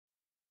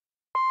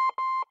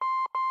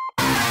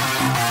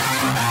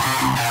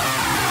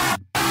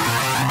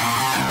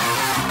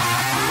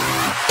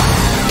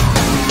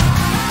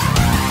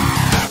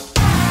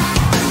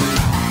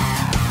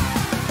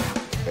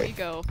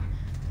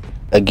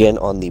again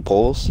on the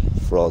polls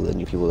for all the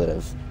new people that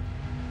have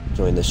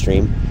joined the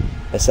stream.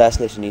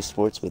 Assassination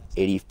Esports with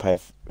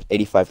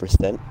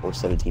 85% or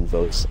 17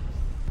 votes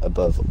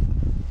above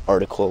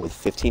Article with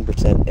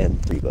 15%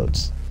 and 3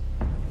 votes.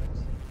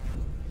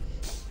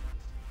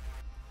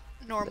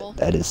 Normal.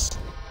 That is.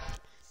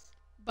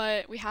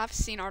 But we have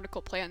seen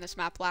Article play on this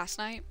map last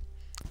night,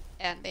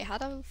 and they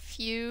had a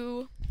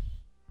few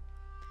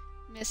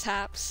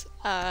mishaps.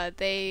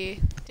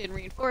 They didn't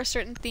reinforce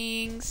certain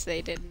things,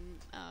 they didn't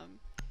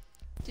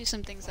do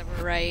some things that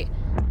were right.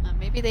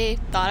 Maybe they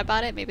thought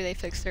about it, maybe they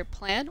fixed their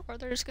plan, or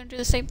they're just gonna do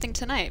the same thing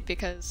tonight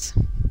because,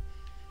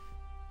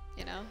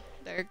 you know,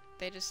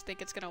 they just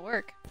think it's gonna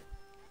work.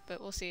 But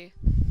we'll see.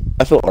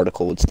 I feel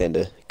Article would stand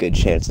a good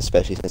chance,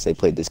 especially since they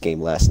played this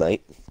game last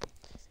night.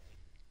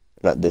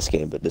 Not this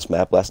game, but this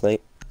map last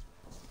night.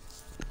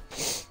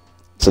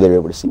 So they were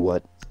able to see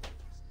what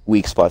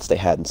weak spots they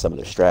had in some of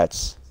their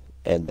strats,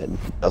 and then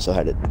also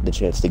had the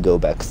chance to go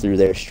back through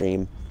their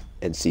stream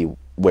and see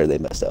where they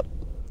messed up.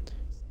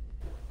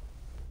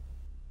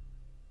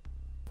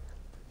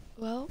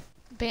 Well,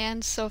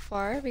 bans so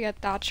far, we got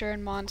Thatcher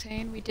and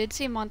Montaigne. We did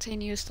see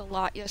Montaigne used a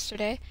lot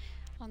yesterday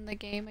on the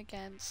game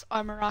against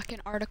Armorock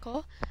and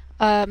Article.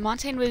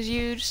 Montaigne was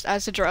used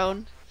as a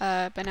drone,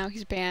 but now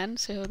he's banned,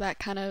 so that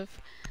kind of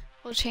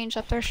will change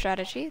up their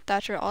strategy.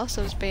 Thatcher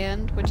also is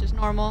banned, which is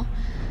normal.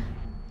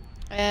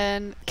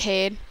 And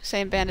Cade,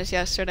 same ban as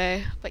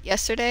yesterday. But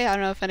yesterday, I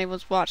don't know if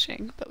anyone's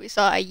watching, but we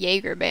saw a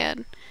Jaeger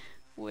ban,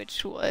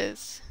 which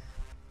was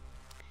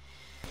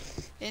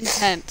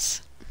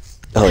intense.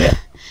 Oh yeah.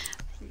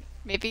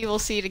 Maybe we'll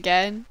see it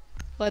again.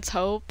 Let's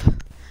hope.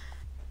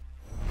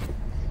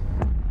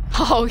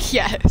 Oh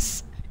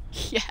yes.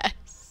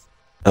 Yes.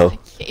 Oh.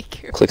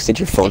 Jaeger. Clicks, did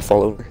your phone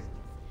fall over?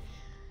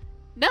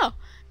 No.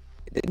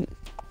 It didn't.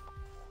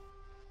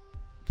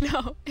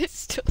 No, it's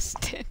still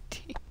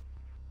standing.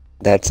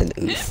 That's an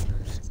oof.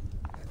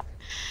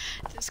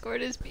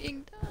 Discord is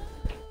being dumb.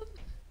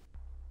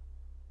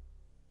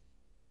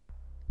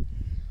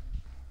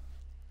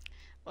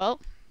 Well,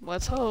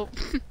 let's hope.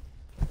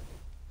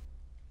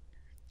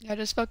 Yeah,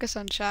 just focus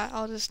on chat.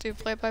 I'll just do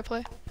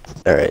play-by-play.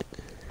 Alright.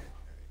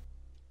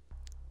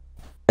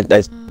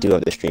 I do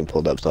have the stream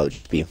pulled up, so I'll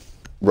just be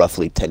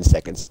roughly 10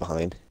 seconds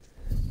behind.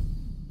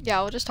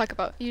 Yeah, we'll just talk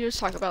about, you just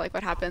talk about like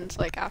what happens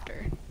like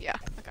after. Yeah,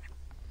 okay.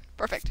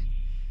 Perfect.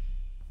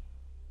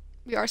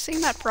 We are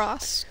seeing that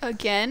Frost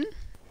again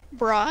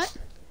brought.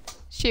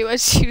 She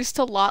was used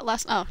a lot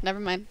last, oh, never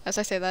mind. As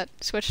I say that,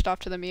 switched off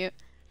to the mute.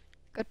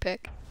 Good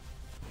pick.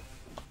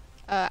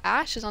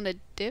 Ash is on a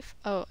diff,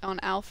 oh, on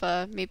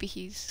alpha. Maybe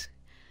he's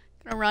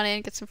gonna run in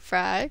and get some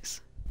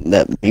frags.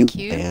 That mute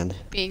Q band.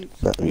 being,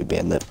 Not the mute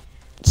band, that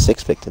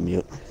 6-pick to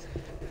mute.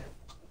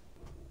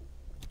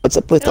 What's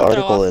up with the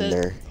Article and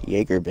their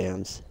Jaeger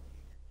bands?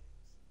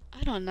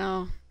 I don't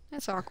know.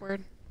 That's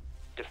awkward.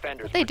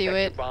 Defenders They do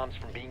it. bombs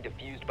from being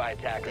defused by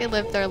attackers. They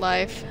live their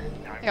life.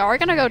 Yeah, we're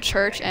gonna go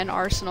church and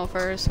arsenal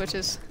first, which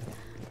is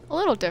a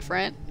little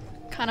different.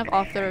 Kind of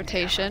off the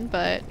rotation,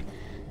 but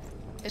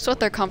it's what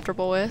they're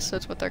comfortable with, so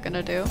it's what they're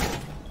gonna do.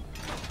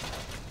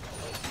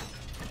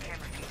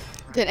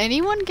 Did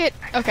anyone get...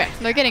 Okay,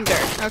 they're getting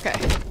dirt. Okay.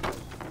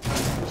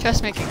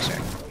 Just making sure.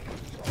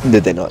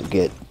 Did they not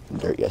get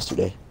dirt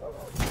yesterday?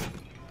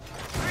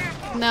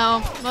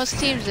 No, most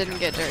teams didn't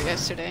get dirt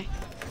yesterday.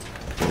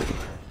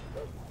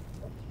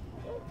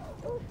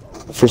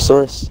 For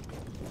Source,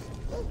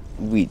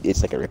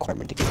 it's like a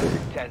requirement to get dirt.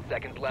 10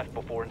 seconds left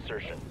before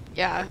insertion.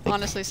 Yeah,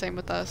 honestly, same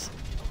with us.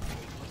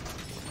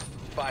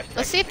 5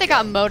 Let's see seconds if they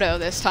got Moto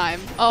this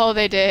time. Oh,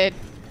 they did.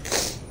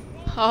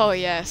 Oh,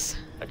 yes.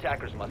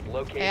 Attackers must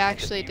locate They and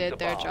actually defuse did the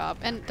their bomb. job.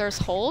 And there's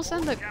holes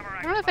in the...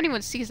 I don't know if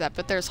anyone sees that,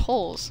 but there's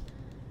holes.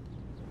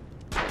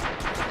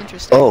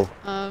 Interesting. Oh,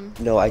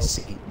 no, I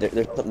see.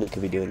 There's something that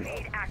could be doing.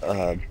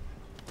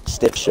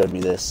 Stiff showed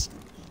me this.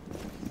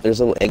 There's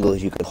little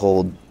angles you can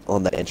hold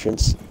on that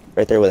entrance,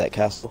 right there where that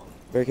castle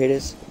barricade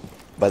is,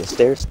 by the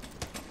stairs.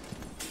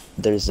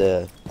 There's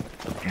a...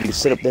 You can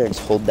sit up there and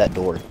just hold that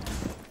door.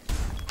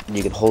 And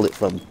you can hold it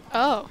from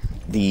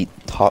the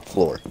top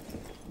floor.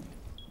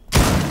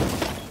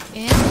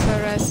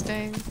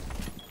 Interesting.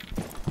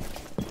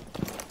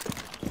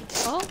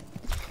 Well,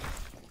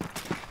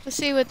 let's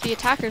see what the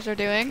attackers are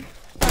doing.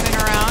 Running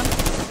around.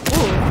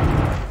 Ooh.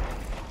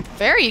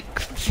 Very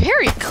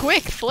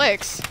quick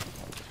flicks.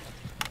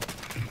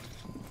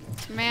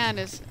 This man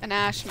is an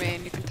Ash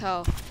main, you can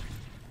tell.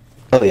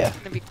 Oh yeah.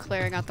 Gonna be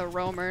clearing out the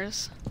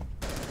roamers.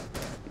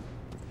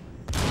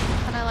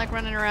 Kinda like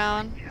running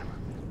around.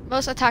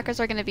 Most attackers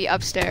are gonna be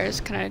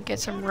upstairs, kinda get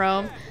some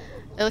roam.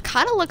 It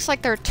kinda looks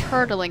like they're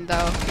turtling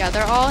though. Yeah,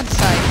 they're all in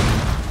sight.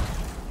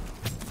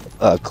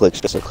 Clicks,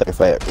 just to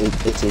clarify,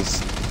 it's his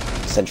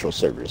central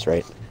servers,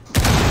 right?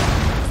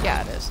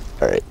 Yeah, it is.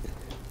 Alright.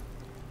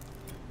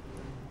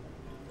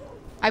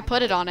 I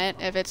put it on it.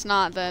 If it's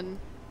not, then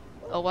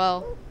oh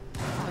well.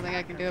 Nothing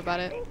I can do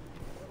about it.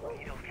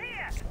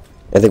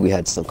 I think we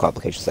had some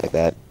complications like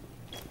that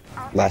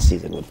last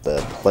season with the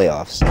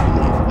playoffs, I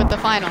believe. With the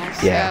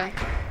finals, Yeah.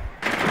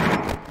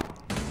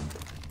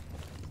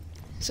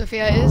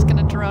 Sophia is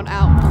gonna drone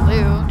out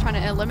blue, trying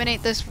to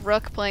eliminate this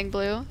rook playing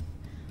blue.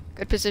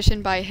 Good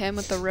position by him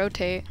with the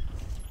rotate.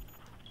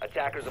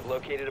 Attackers have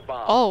located a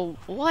bomb. Oh,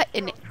 what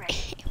an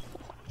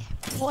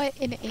what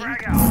an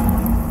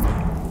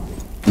angle.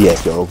 Yeah,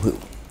 so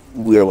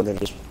we are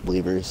 100%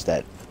 believers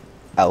that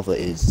Alpha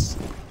is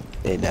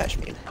a Nash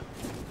main.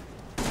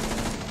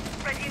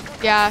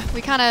 Yeah,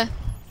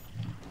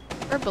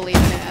 we're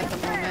believing it at the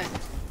moment.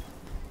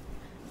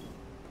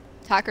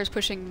 Attacker's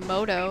pushing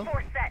Moto.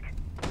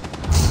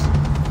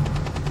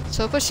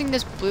 So pushing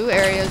this blue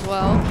area as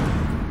well.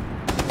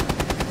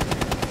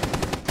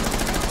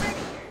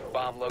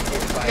 Bomb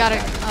located by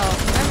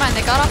Oh, never mind,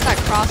 they got off that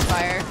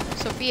crossfire.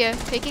 Sophia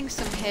taking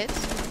some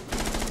hits.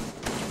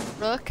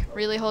 Rook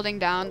really holding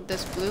down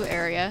this blue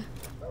area.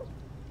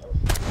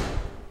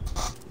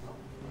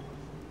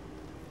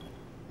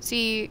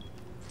 See,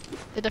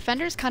 the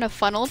defenders kind of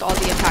funneled all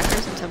the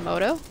attackers into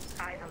Moto.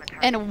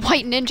 And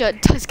White Ninja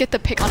does get the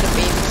pick onto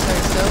Baby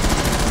Stars though.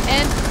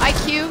 And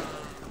IQ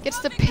gets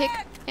the pick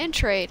and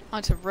trade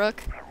onto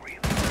Rook.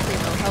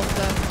 Pretty low health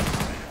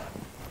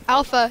though.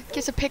 Alpha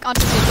gets a pick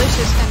onto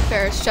Delicious and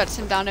Ferris shuts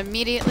him down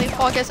immediately.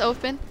 Wall gets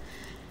open.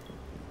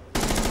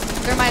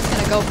 Thermite's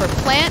gonna go for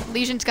plant.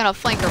 Legion's gonna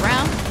flank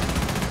around.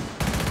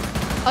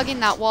 Hugging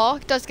that wall.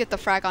 Does get the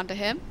frag onto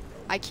him.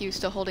 IQ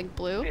still holding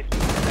blue.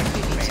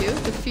 2v2.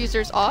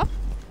 Diffuser's off.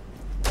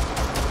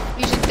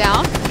 Legion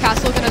down.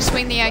 Castle gonna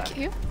swing the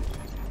IQ.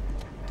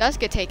 Does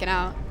get taken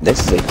out. This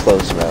is a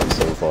close round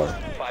so far,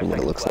 from what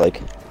it looks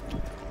like.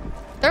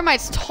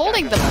 Thermite's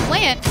holding the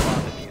plant.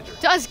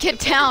 Does get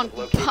down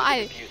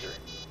by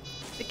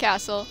the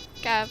castle.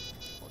 Cav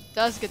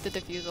does get the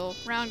defusal.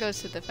 Round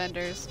goes to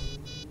defenders.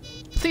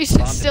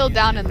 Legion's still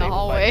down in the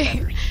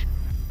hallway.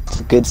 It's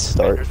a good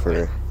start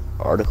for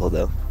Article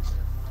though.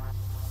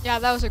 Yeah,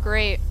 that was a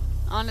great,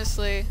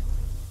 honestly.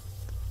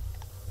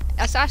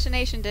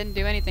 Assassination didn't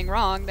do anything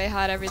wrong. They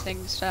had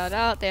everything shot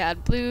out. They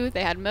had blue,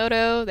 they had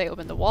Moto, they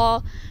opened the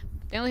wall.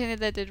 The only thing that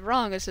they did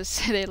wrong is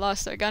just they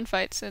lost their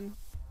gunfights and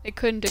they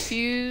couldn't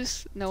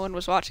defuse. No one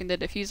was watching the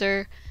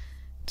diffuser.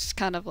 It's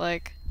kind of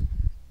like,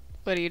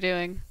 what are you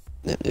doing?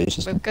 It was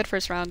just But good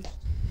first round.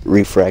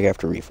 refrag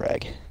after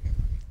refrag.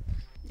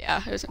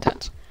 Yeah, it was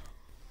intense.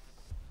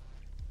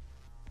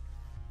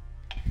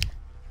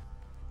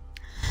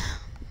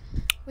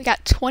 We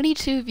got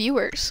 22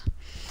 viewers.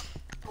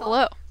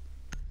 Hello.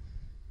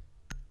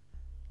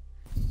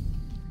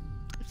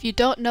 If you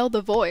don't know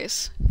the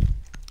voice,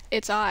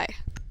 it's I,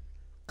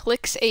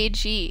 Clicks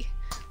AG,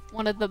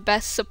 one of the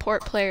best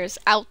support players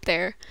out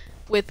there,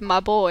 with my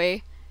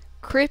boy,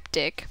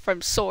 Cryptic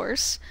from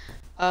Source.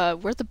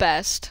 We're the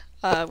best.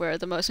 We're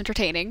the most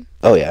entertaining.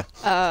 Oh yeah.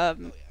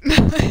 We're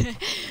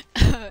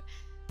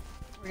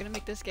gonna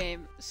make this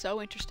game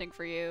so interesting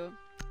for you.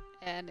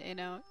 And, you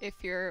know, if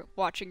you're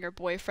watching your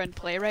boyfriend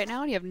play right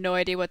now and you have no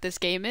idea what this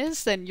game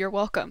is, then you're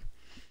welcome.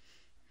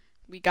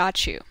 We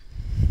got you.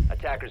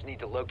 Attackers need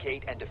to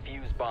locate and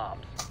defuse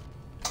bombs.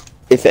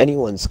 If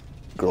anyone's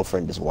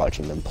girlfriend is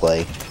watching them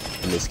play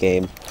in this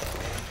game,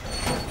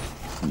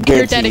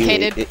 You're guarantee you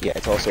dedicated. yeah,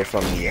 it's also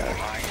from the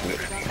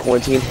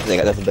quarantine. They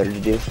got nothing better to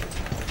do.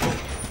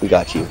 We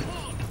got you.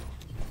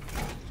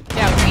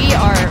 Yeah, we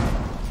are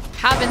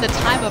having the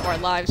time of our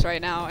lives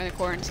right now in the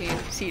quarantine,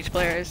 Siege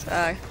players.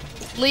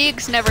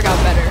 Leagues never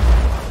got better.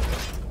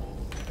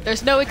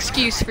 There's no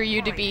excuse for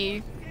you to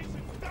be,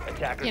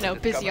 Attackers you know,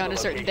 have busy discovered on the a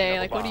certain location day. of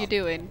a Like, what are you bomb.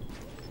 doing?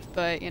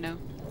 But, you know,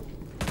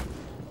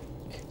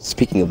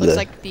 Speaking of looks the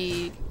like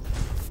the...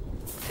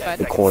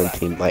 the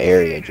quarantine, my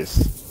area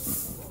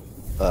just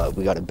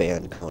we got a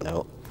band going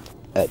out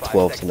at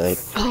 12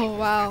 tonight. Oh,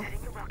 wow.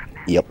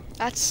 Yep.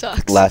 That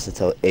sucks. Lasts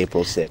until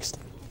April 6th.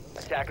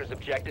 Attackers'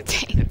 objective is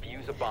to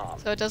defuse a bomb.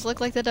 So it does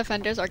look like the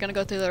defenders are going to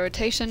go through the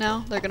rotation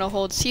now. They're going to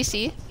hold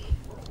CC.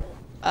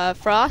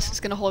 Frost is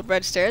going to hold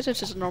red stairs,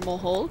 which is a normal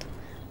hold.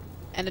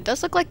 And it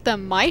does look like the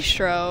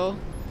Maestro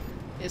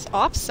is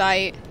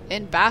off-site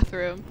in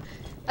bathroom.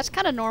 That's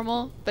kind of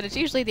normal, but it's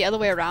usually the other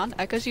way around.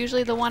 Echo's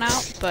usually the one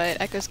out,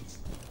 but Echo's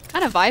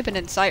kind of vibing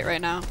in sight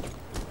right now.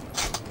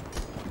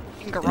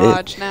 In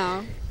garage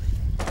now.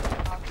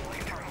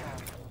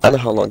 I don't know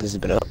how long this has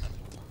been up,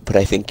 but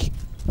I think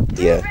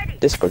the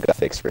Discord got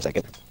fixed for a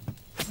second.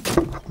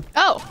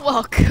 Oh,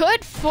 well,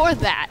 good for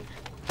that.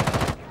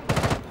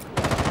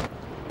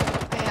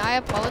 Hey, I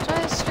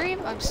apologize,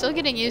 stream. I'm still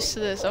getting used to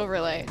this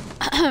overlay.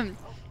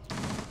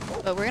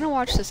 But we're gonna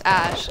watch this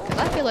Ashe, because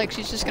I feel like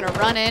she's just gonna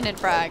run in and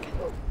frag.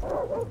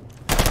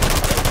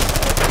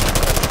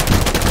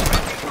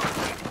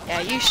 Yeah,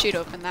 you shoot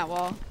open that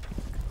wall.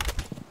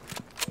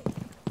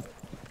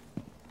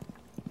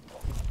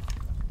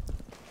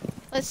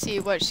 Let's see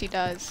what she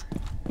does.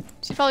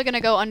 She's probably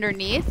gonna go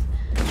underneath,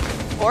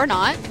 or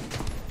not.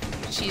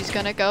 She's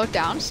gonna go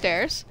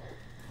downstairs.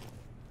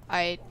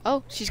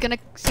 Oh, she's gonna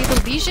see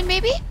the Legion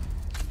maybe?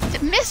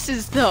 It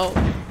misses though.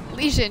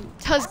 Legion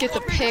does get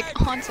the pick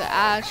onto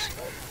Ashe.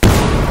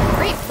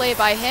 Great play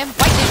by him.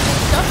 White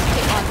Ninja does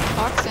pick on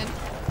Toxin.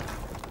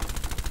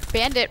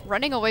 Bandit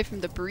running away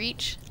from the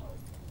breach.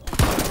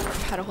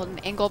 How to hold an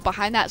angle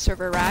behind that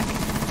server rack.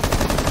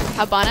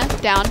 Habana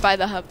down by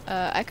the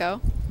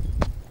Echo.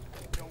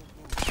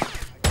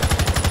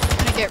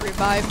 Gonna get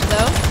revived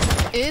though.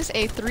 Is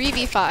a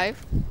 3v5.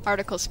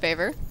 Article's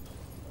favor.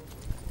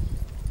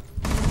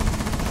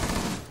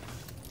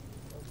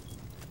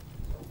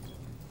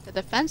 The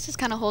defense is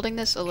kind of holding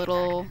this a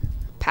little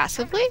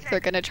passively. They're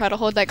gonna try to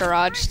hold that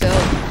garage still.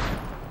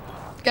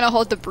 Gonna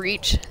hold the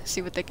breach,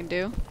 see what they can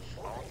do.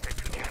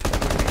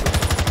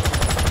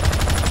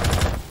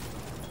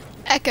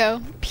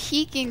 Echo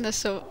peeking the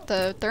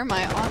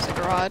thermite onto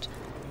garage.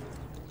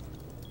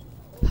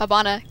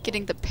 Habana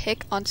getting the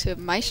pick onto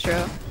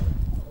Maestro.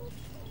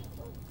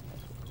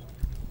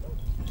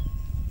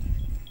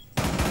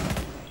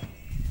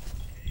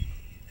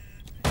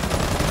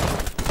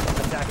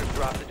 Attackers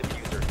drop the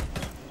diffuser.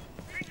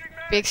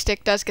 Big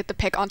Stick does get the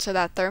pick onto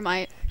that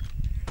thermite.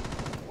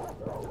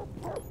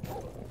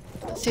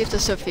 Let's see if the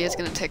Sophia's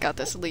gonna take out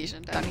this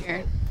Legion down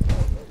here.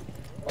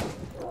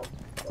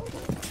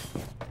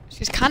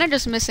 She's kind of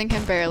just missing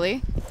him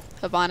barely.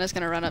 Habana's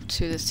gonna run up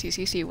to the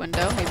CCC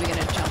window, maybe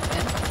gonna jump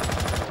in.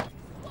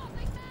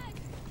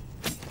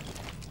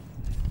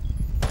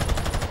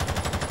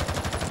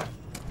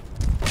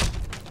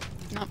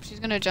 Nope, she's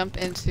gonna jump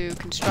into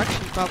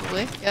construction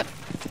probably. Yep.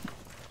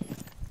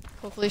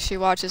 Hopefully she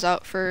watches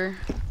out for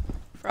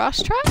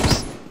frost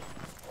traps.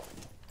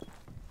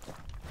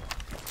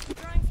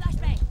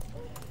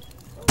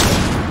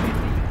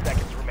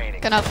 Seconds remaining.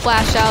 Gonna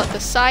flash out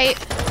the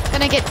site.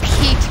 Gonna get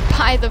peeked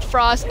by the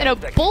frost in a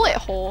bullet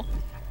hole.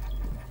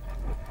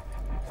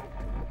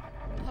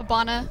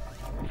 Habana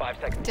 5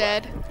 seconds.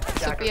 dead.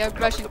 Attackers Sophia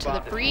recover rushing the to the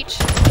bomb breach.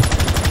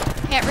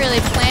 Can't really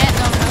plant.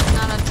 No,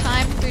 not on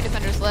time. 3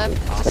 defenders left.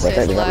 Just I stays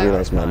didn't alive.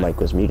 realize my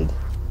mic was muted.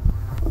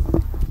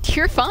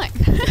 You're fine.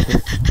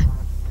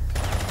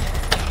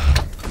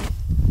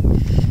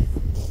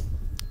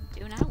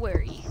 Do not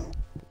worry.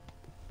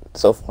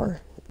 So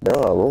far, they're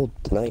on a roll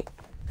tonight.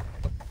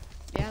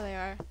 Yeah, they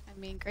are. I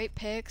mean, great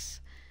picks.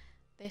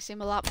 They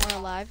seem a lot more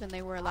alive than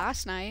they were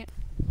last night.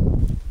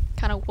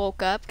 Kind of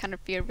woke up, kind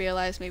of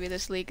realized maybe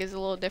this league is a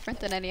little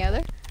different than any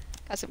other.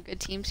 Got some good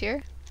teams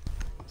here.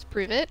 Let's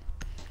prove it.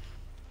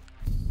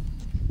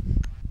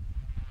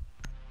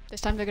 This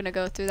time they're gonna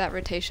go through that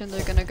rotation.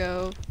 They're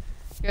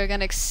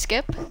gonna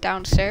skip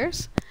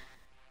downstairs.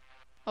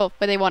 Oh,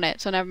 but they won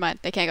it, so never mind.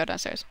 They can't go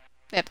downstairs.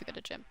 They have to go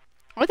to gym.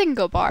 Or they can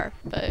go bar,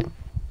 but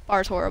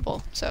bar's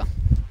horrible, so.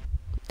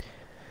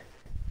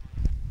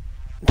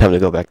 Time to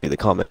go back to the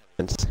comments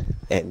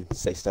and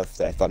say stuff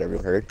that I thought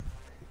everyone heard.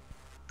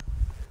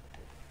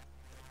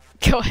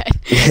 Go ahead.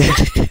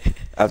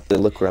 I have to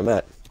look where I'm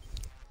at.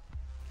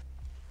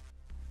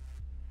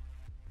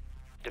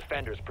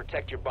 Defenders,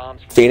 protect your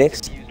bombs from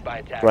Phoenix, being used by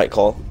attackers. right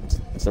call.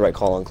 It's the right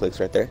call on clicks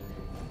right there.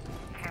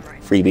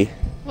 Freebie.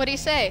 What'd he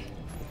say?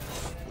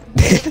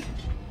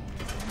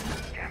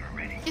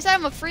 You said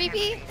I'm a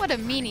freebie? What a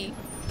meanie.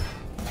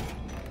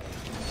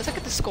 Let's look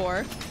at the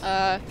score.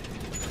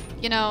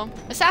 You know,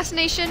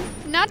 Assassination,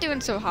 not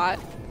doing so hot.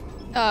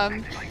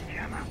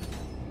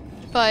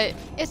 But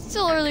it's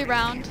still early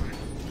round.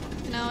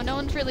 You know, no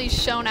one's really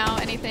shown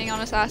out anything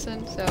on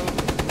Assassin, so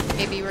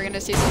maybe we're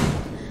gonna see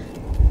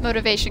some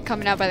motivation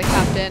coming out by the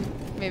captain.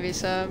 Maybe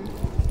some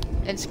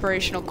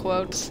inspirational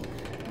quotes.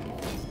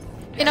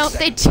 You know,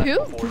 they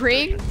do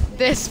bring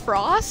this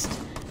frost,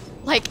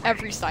 like,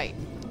 every site.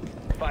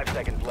 5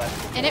 seconds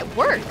left. And it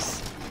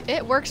works.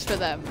 It works for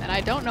them, and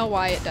I don't know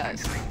why it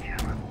does.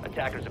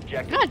 Attackers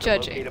objective. I'm not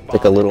judging.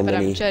 Like a little But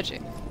mini, I'm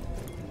judging.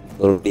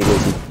 little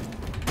Lizzie.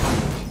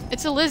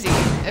 It's a Lizzie.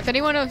 If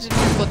anyone knows who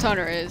Musical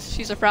Toner is,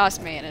 she's a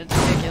frost man, and it's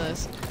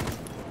ridiculous.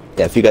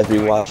 Yeah, if you guys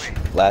rewatch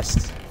I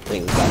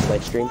think it was last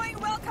night's stream,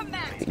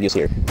 you'll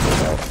see her.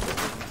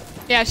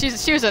 Yeah,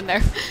 she was in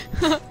there.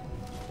 It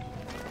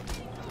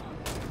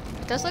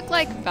does look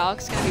like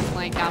Valk's gonna be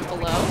playing down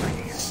below.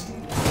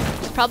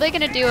 She's probably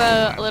gonna do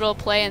a little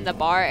play in the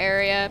bar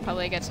area,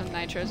 probably get some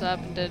nitros up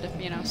and to,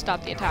 you know,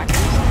 stop the attackers.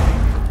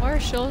 Or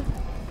she'll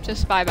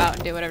just vibe out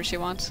and do whatever she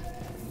wants.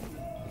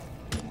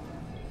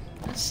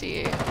 Let's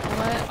see,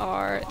 what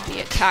are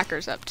the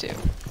attackers up to?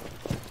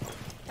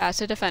 That's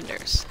the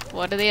defenders.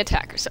 What are the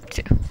attackers up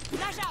to?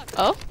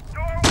 Oh?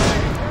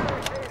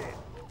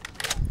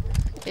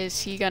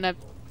 Is he gonna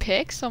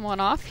pick someone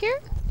off here?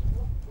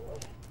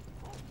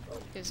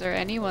 Is there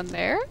anyone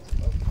there?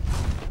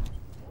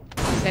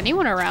 Is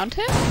anyone around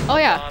him? Oh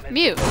yeah,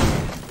 mute.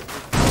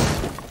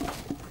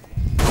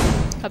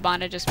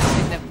 Habana just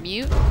missing the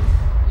mute.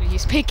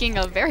 He's making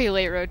a very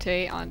late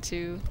rotate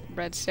onto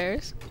red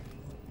stairs.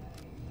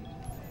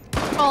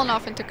 Falling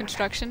off into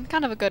construction.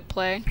 Kind of a good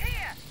play.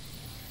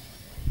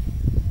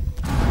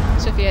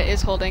 Sophia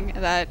is holding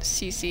that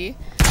CC.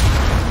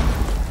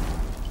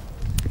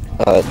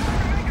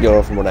 You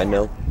know, from what I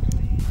know,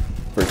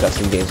 for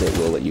custom games, it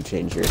will let you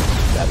change your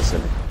data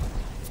center.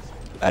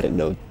 I didn't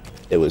know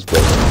it was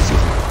broken this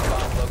season.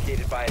 Bomb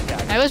located by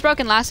attackers. It was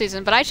broken last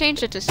season, but I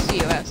changed it to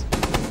CUS.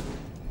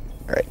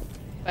 Alright.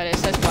 But it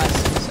says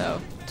Plus,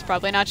 so it's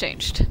probably not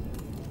changed.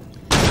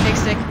 Big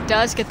Stick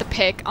does get the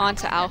pick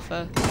onto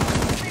Alpha.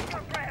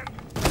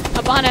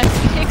 Habana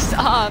picks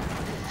up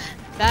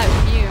that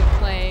mute.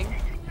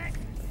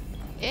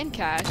 in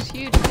cash.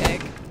 Huge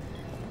pick.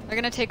 They're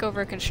gonna take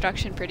over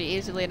construction pretty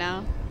easily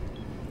now.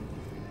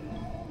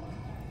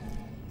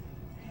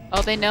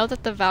 Oh, they know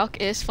that the Valk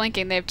is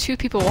flanking. They have 2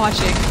 people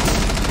watching.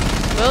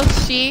 Will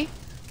she?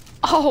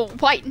 Oh,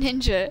 White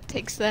Ninja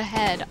takes the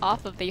head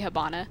off of the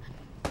Hibana.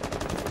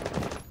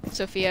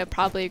 Sophia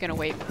probably gonna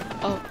wait.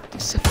 Oh,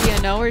 does Sophia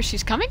know where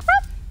she's coming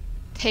from?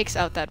 Takes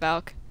out that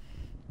Valk.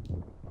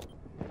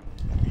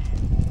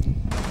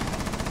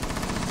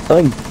 I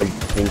like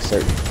picking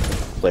certain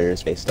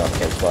players based off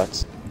camp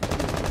spots.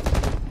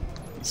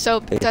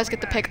 So does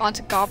get the pick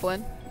onto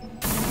Goblin.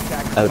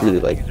 I would really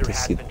like to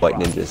see the White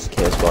Ninja's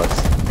camp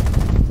spots,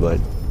 but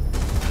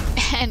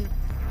And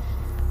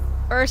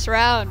first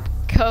round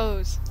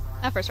goes,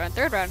 not first round,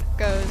 third round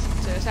goes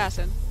to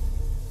Assassin.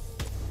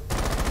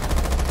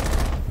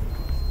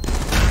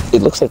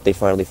 it looks like they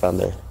finally found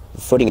their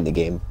footing in the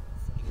game.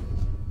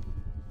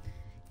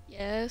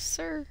 Yes,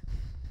 sir.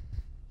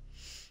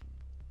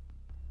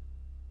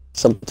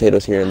 Some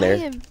potatoes here and I there,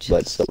 am but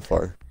just- so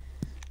far.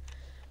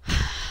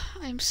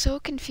 I'm so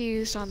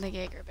confused on the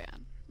Jaeger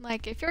ban.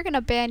 Like, if you're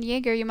gonna ban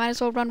Jaeger, you might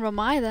as well run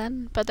Romai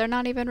then, but they're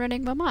not even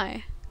running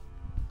Romai.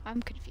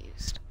 I'm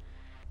confused.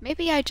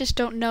 Maybe I just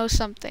don't know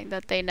something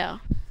that they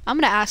know. I'm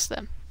gonna ask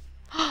them.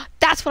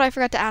 That's what I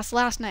forgot to ask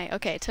last night.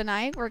 Okay,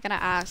 tonight we're gonna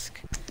ask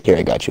Here,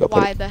 I got you. I'll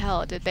put why it. the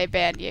hell did they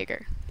ban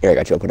Jaeger? Here, I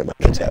got you. I'll put it in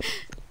my chat.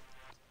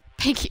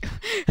 Thank you.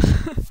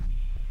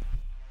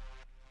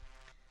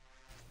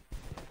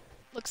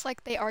 Looks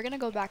like they are gonna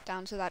go back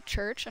down to that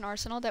church and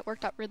arsenal that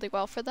worked out really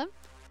well for them.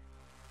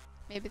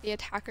 Maybe the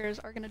attackers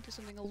are gonna do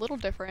something a little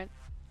different.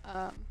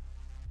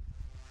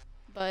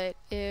 But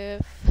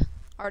if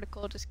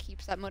Article just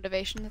keeps that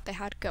motivation that they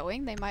had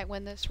going, they might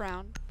win this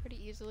round pretty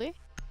easily.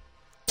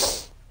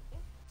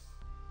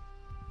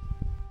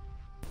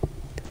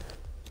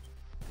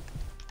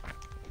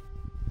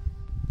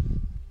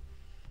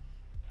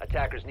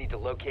 Attackers need to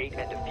locate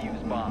and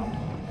defuse bombs.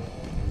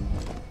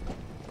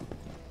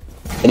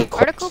 Any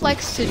Article questions?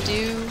 likes to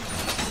do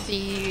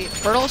the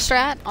Fertile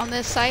strat on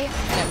this site,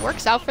 and it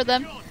works out for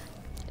them.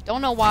 I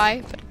don't know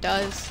why, but it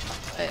does.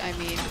 But I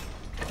mean,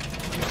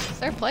 it's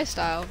their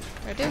playstyle.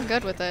 They're doing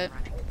good with it.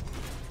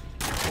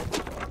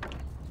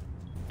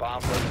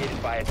 Bomb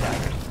located by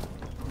attackers.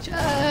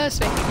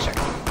 Just making sure.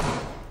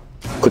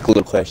 Quick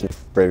little question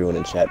for everyone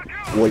in chat.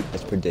 What do you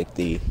guys predict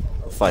the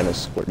final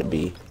score to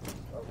be?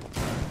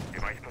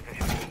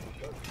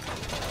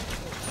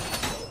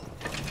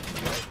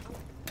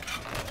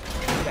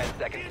 10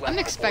 seconds left I'm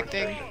before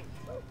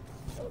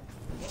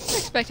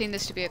expecting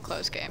this to be a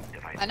close game.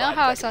 I know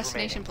how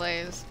Assassination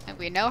plays, and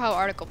we know how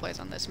Article plays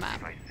on this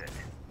map.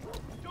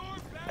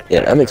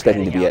 Yeah, I'm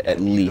expecting to be at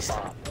least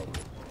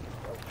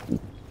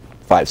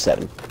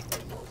 5-7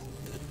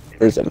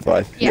 or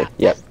 7-5. Yeah.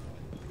 Yep.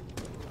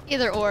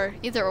 Either or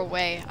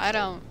way. I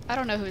don't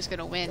know who's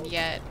gonna win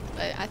yet,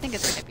 but I think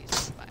it's gonna be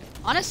 5.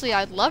 Honestly,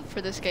 I'd love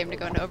for this game to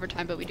go into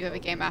overtime, but we do have a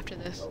game after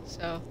this,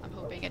 so I'm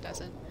hoping it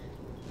doesn't.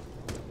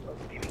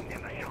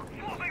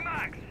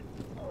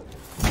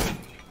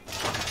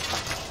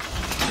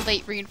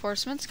 Late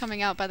reinforcements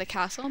coming out by the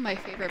castle, my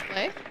favorite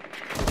play.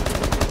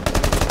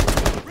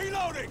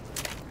 Reloading.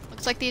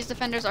 Looks like these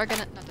defenders are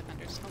gonna, not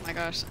defenders, oh my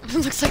gosh.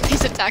 Looks like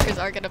these attackers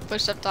are gonna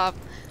push up top.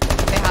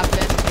 They have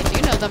been. They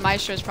do know the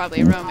Maestro is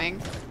probably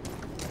roaming.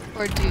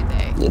 Or do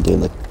they? Yeah, doing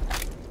the.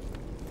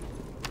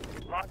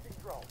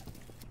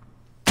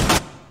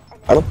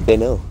 I don't think they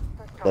know,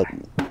 but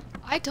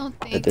I don't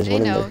think there's they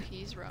one in know there.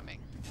 he's roaming.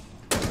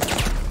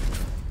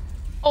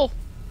 Oh,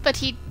 but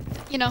he,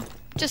 you know,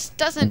 just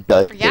doesn't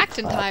Does react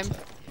in get time.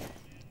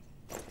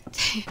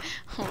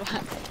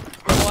 clapped.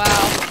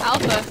 Wow,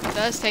 Alpha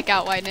does take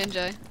out White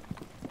Ninja.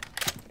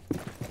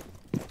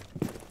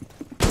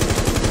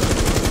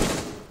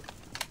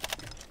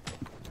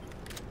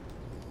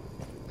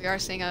 We are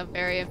seeing a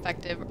very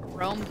effective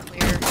roam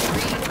clear.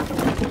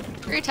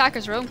 Three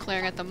attackers roam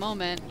clearing at the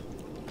moment.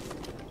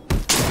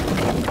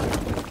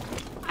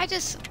 I don't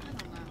know.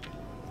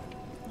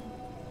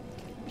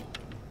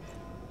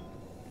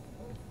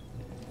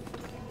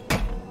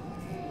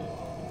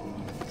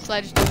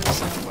 Sledge doing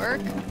some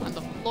work on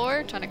the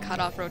floor, trying to cut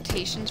off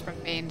rotations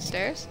from main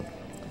stairs.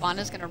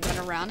 Ivana's gonna run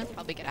around and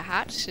probably get a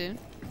hatch soon.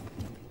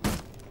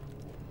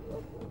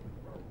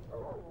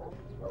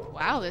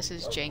 Wow, this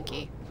is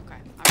janky.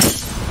 Okay, alright.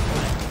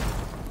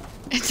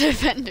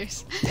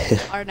 Defenders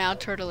are now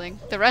turtling.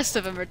 The rest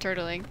of them are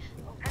turtling.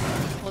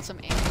 Hold some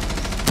aim.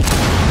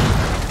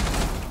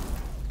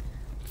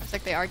 Looks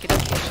like they are getting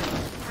patient.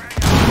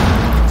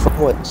 From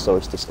what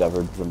source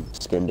discovered from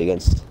scrimmed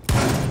against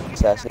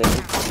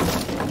Assassination,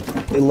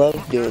 they love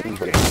doing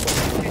vertical. Is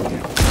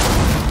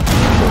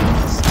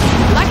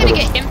that gonna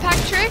get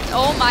impact tricked?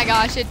 Oh my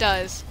gosh, it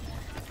does.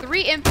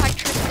 3 impact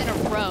tricks in a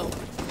row.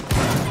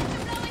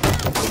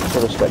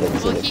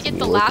 Will he get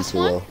the last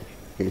one?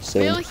 Here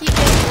soon. Will he get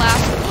the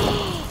last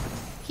one?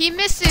 He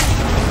misses!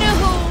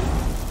 No!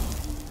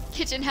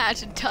 Kitchen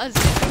hatch does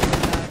it.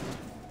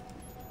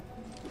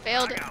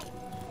 Failed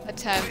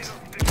attempt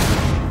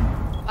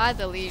by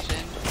the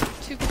Legion.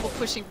 2 people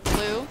pushing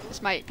blue.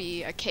 This might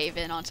be a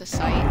cave-in onto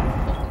site.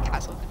 Hoping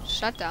Castle can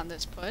shut down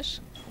this push.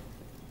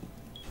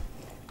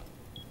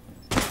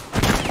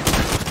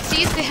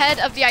 Sees the head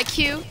of the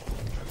IQ.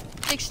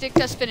 Big Stick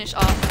does finish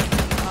off.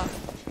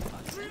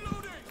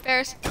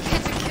 Ferris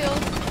gets a kill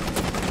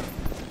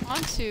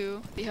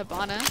onto the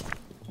Habana.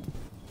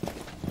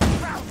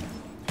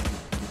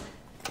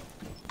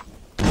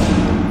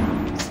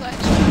 Sledge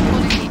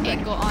holding the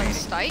angle on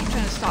sight,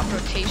 trying to stop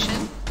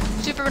rotation.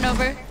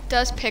 Supernova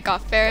does pick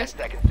off Ferris.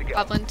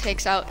 Goblin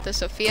takes out the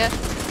Sophia.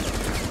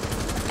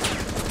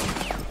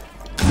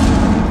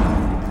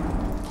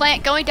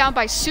 Plant going down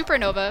by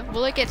Supernova.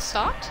 Will it get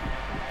stopped?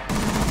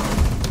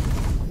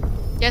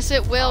 Yes,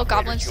 it will.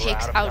 Goblins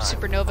takes out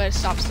Supernova,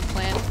 stops the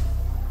plant.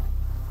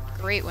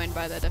 Great win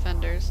by the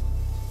defenders.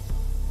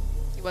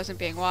 He wasn't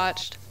being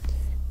watched.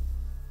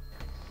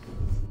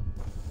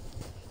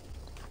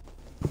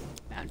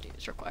 Mountain Dew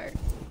is required.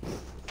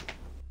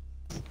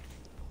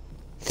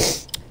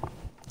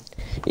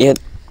 Yeah,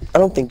 I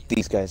don't think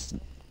these guys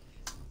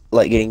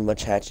like getting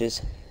much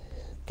hatches,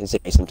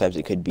 considering sometimes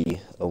it could be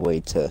a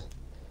way to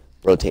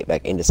rotate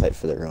back into sight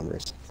for their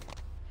roamers.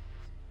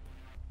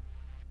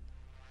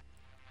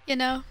 You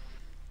know,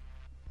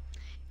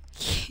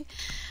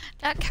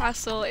 that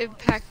castle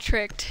impact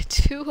tricked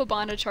 2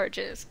 Habana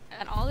charges,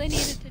 and all they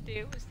needed to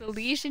do was the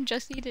Legion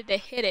just needed to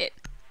hit it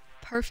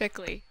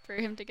perfectly for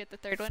him to get the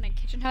 3rd one, and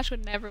Kitchen Hatch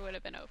would never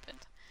have been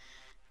opened.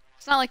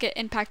 It's not like it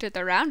impacted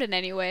the round in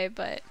any way,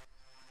 but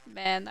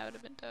man, that would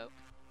have been dope.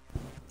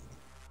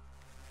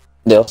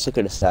 They also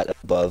could have sat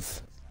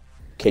above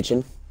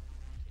Kitchen,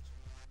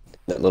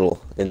 that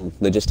little in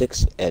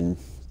logistics, and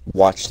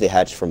watched the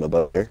hatch from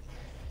above there.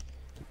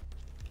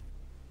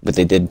 But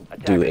they did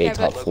do a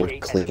top floor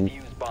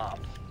clean.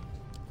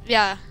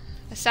 Yeah,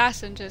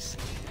 Assassin just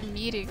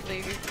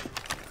immediately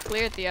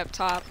cleared the up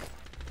top.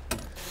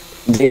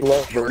 They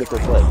love vertical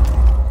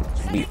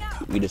play.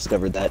 We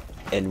discovered that,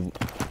 and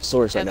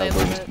Source right now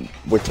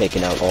we're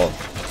taking out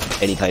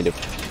any kind of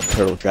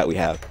turtle strat we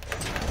have.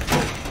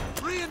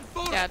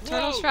 Yeah,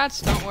 turtle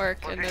strats don't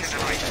work in this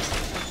game.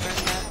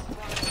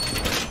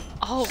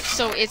 Oh,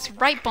 so it's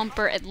right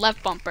bumper and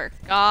left bumper.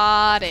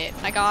 Got it.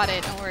 I got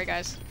it. Don't worry,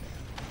 guys.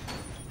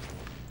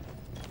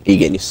 You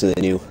getting used to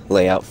the new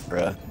layout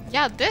for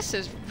Yeah, this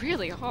is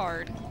really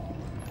hard.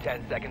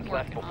 10 seconds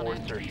left before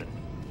insertion.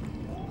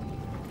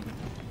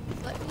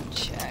 Let me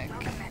check.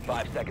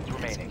 5 seconds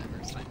remaining.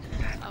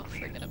 I'll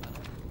forget about it.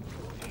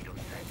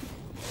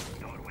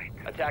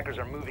 Attackers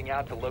are moving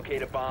out to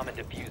locate a bomb and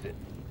defuse it.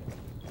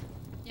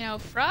 You know,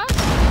 Frost is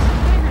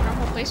putting her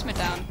normal placement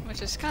down,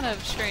 which is kind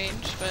of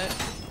strange, but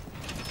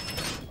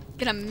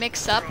gonna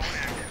mix up.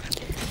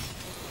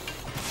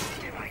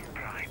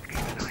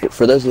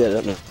 For those of you that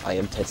don't know, I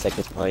am 10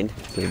 seconds behind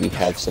because we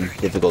have some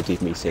difficulty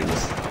with me seeing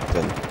this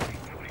in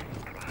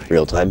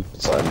real time,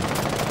 so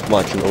I'm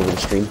watching over the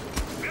stream.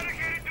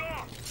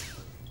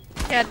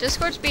 Yeah,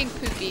 Discord's being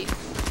poopy,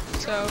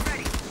 so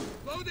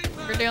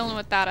we're dealing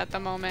with that at the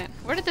moment.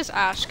 Where did this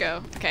Ash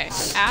go? Okay,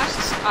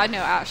 Ash, I know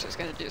Ash is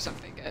gonna do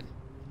something good.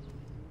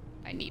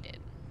 I need it.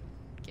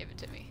 Give it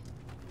to me.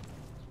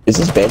 Is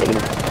this bandit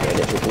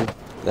tricking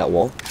that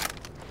wall?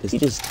 Is he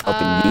just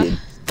up and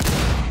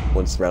yeeted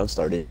once the round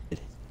started?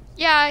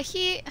 Yeah,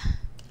 he's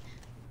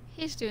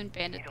doing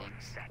bandit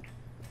things.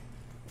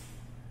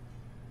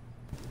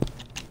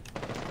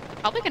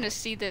 Probably gonna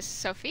see this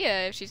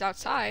Sophia if she's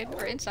outside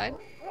or inside.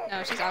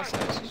 No, she's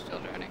outside. She's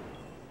still running.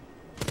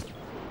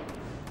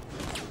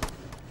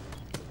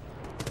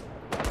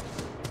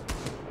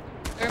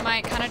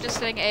 Thermite kind of just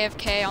sitting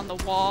AFK on the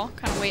wall,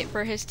 kind of wait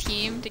for his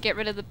team to get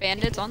rid of the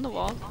bandits on the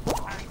wall.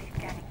 I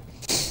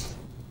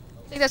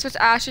think that's what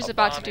Ash is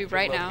about to do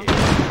right now.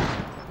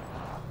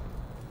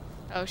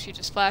 Oh, she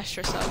just flashed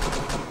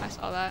herself. I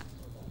saw that.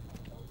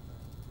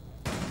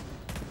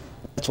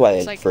 That's why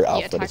It's like for the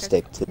Alpha to attacker-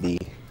 stick to the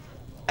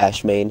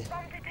Ash main.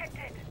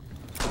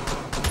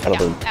 I don't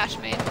think Ash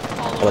main, all the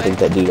I way. don't think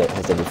that dude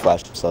has ever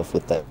flashed himself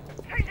with that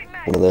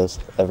one of those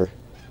ever.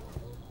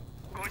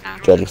 Nah.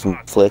 Judging from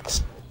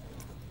flicks.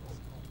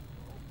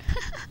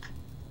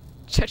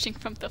 Judging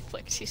from the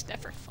flicks, he's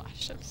never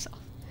flashed himself.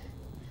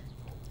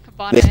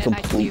 Habana Makes and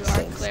IQ complete are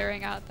sense.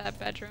 clearing out that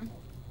bedroom.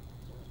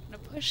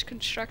 Gonna push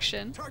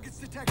construction.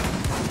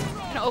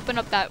 Gonna open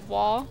up that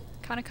wall.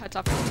 Kind of cuts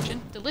off the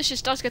vision.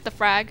 Delicious does get the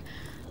frag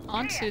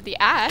onto the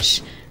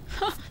Ash.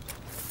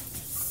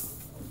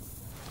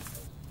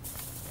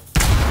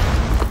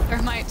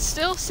 Thermite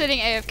still sitting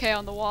AFK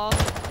on the wall.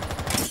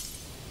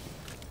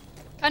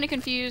 Kind of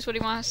confused what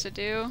he wants to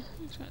do.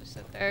 He's gonna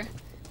sit there.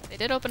 They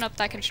did open up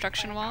that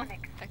construction wall.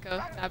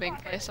 Echo now being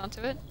placed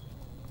onto it.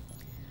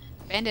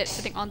 Bandit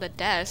sitting on the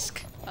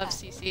desk of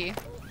CC.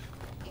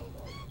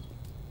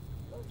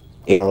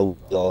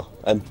 Yeah,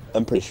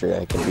 I'm pretty sure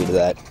I can agree to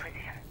that.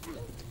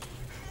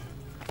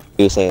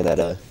 He was saying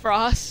that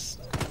Frost.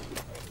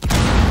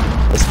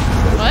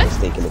 I was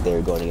thinking that they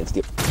were going against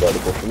the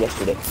article from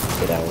yesterday.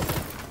 But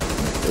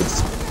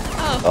it's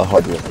a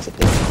hard realize, I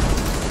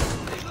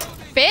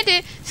think.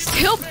 Bandit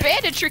still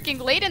bandit tricking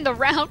late in the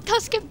round.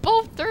 Does get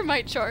both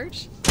thermite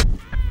charge.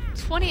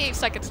 28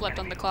 seconds left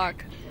on the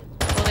clock.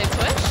 Will they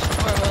push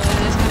or will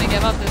they just gonna give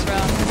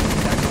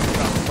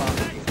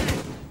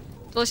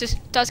Delicious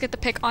does get the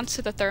pick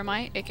onto the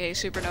Thermite, aka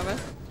Supernova.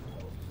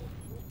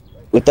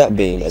 With that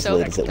being as So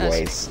late as it does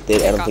was,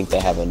 I don't think they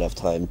have enough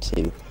time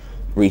to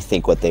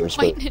rethink what they were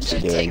White supposed to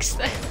Ninja be doing. takes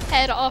the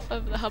head off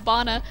of the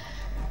Habana.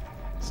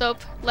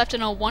 Soap left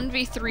in a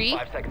 1v3.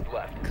 5 seconds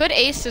left. Could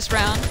ace this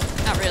round.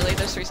 Not really,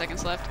 there's 3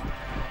 seconds left.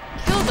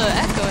 Kill the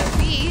Echo at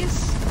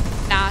least.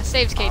 Nah,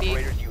 saves KD.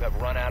 Operators, you have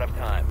run out of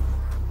time.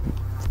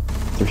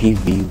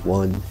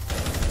 3v1.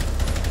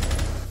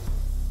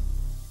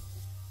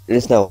 It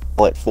is now,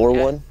 what,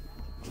 4-1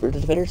 for the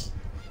defenders?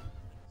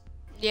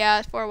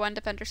 Yeah, 4-1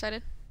 defender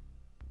sided.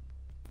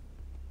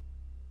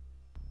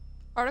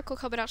 Article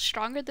coming out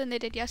stronger than they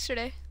did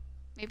yesterday.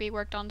 Maybe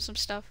worked on some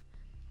stuff.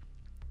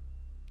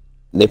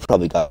 They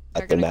probably got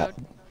They're their gonna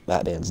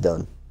map bans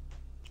done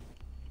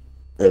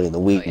early in the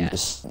week yeah. and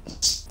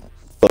just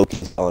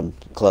focused on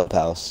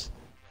Clubhouse.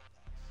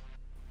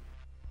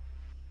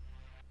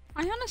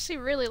 I honestly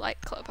really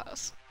like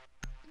Clubhouse.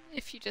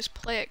 If you just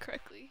play it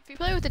correctly. If you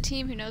play with a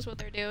team who knows what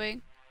they're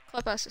doing,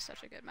 Clubhouse is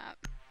such a good map.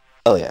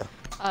 Oh yeah.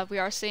 We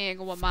are seeing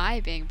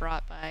Wamai being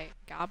brought by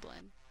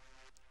Goblin.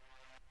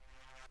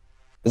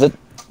 Is it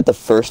the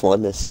first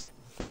one this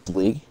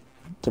league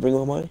to bring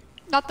Wamai?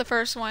 Not the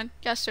first one.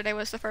 Yesterday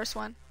was the first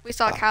one. We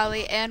saw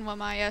Kali and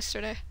Wamai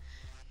yesterday.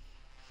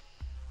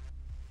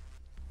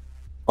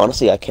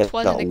 Honestly, I was an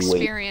cannot wait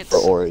experience. for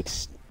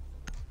Oryx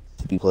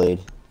to be played.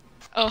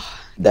 Oh,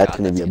 That's God,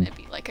 gonna that's be gonna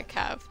be like a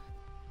cav.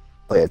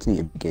 Oh yeah, it's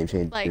gonna be a game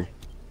changer. Like,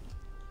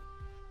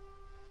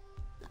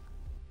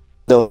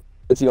 No,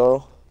 it's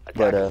Jarl,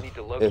 but Attackers need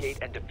to locate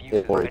and defuse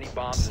if as many Oryx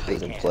bombs as they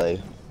doesn't can.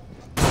 play,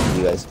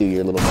 you guys do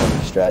your little money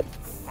strat.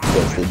 You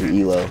guys did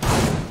the ELO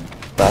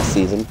last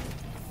season.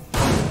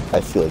 I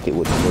feel like it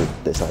wouldn't work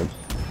this time.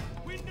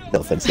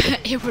 No offense to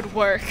it. it would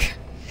work.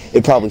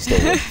 It probably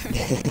still would.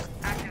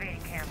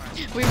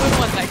 We would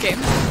want that game.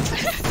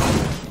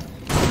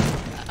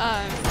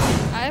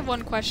 I have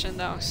one question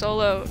though.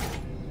 Solo,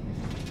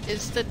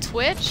 is the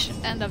Twitch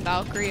and the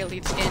Valkyrie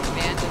Elite skin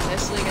banned in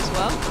this league as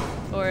well?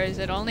 Or is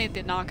it only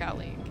the Knockout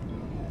League?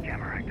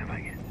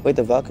 Wait,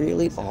 the Valkyrie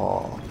Elite?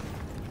 Aw. Yeah,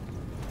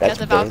 That's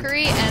the banned?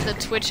 Valkyrie and the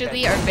Twitch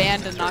Elite are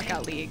banned in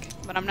Knockout League,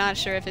 but I'm not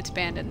sure if it's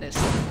banned in this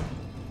league.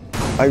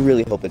 I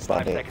really hope it's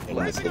not 5 banned seconds in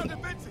this left.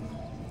 league.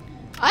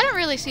 I don't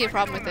really see a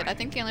problem with it. I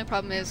think the only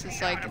problem is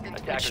like the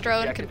Twitch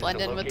drone can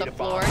blend in with the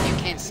floor and you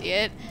can't see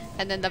it,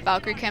 and then the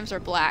Valkyrie cams are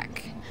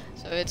black,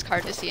 so it's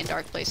hard to see in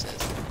dark places.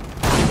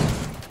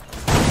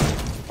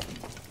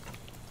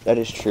 That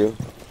is true.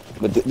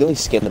 But the only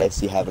skin that I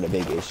see having a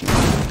big issue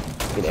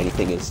in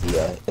anything is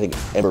the, I think,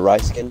 Ember Rai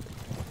skin.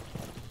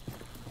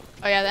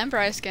 Oh yeah, the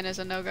Emperor skin is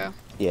a no-go.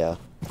 Yeah.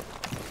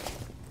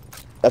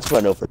 That's what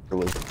I know for sure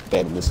was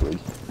banned in this league.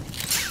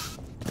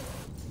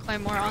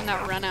 Claymore on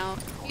that run out.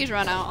 He's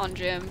run out on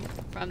Jim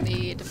from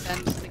the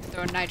defense. They can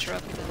throw Nitro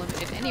up and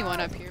eliminate anyone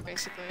up here,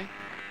 basically.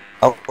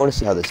 I want to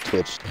see how this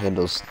Twitch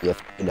handles the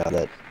FP now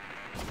that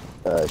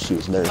she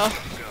was nerfed.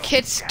 Oh,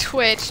 Kit's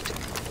twitched.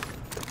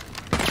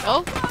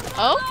 Oh,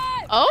 oh,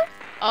 oh,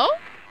 oh.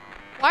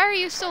 Why are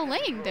you still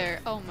laying there?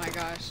 Oh my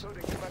gosh.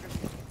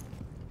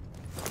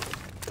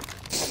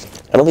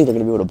 I don't think they're going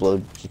to be able to blow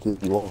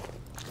Jacuzzi wall.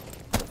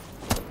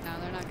 No,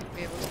 they're not going to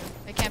be able to.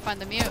 They can't find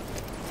the mute.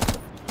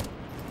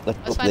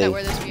 Let's find out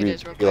where this mute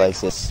is real quick.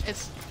 realize this.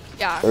 It's,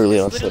 yeah, Early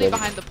on it's literally today.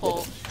 behind the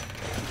pole.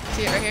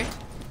 See it right here?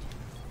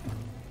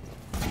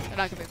 They're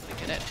not going to be able to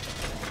get it.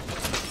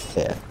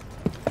 Yeah.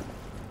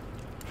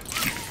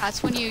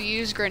 That's when you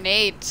use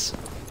grenades.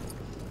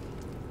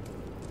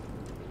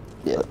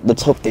 Yeah,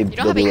 let's hope they don't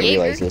have a really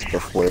Jaeger? realize this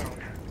before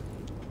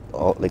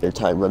like their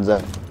time runs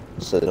out,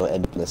 so they don't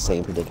end up in the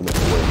same predicament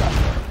they were last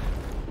time.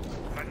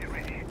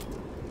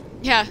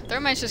 Yeah,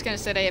 Thermite's just gonna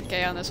sit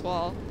AFK on this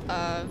wall.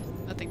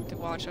 Nothing to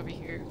watch over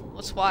here.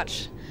 Let's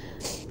watch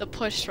the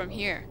push from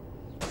here.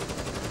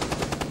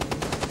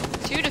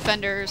 2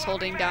 defenders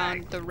holding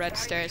down the red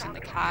stairs in the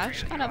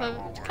cache. Kind of a,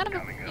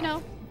 you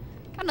know,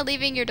 kind of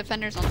leaving your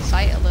defenders on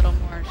site a little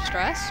more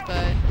stress,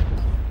 but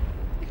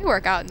it can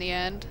work out in the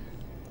end.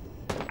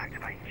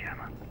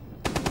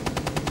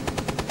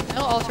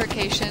 No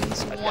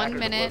altercations. 1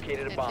 minute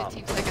and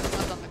 15 seconds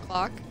left on the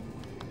clock.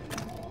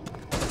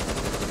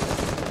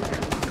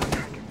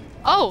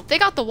 Oh, they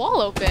got the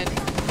wall open.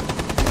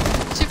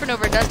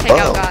 Supernova does take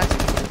out God.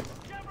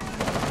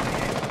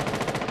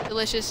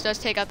 Delicious does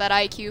take out that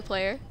IQ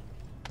player.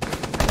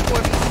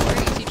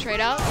 4v4, easy trade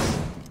outs.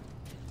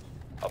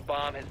 A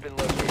bomb has been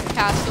located.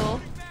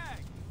 Castle.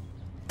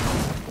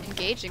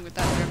 Engaging with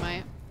that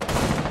Thermite.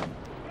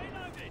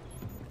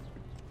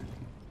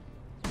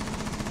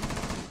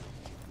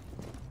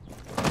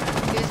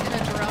 He's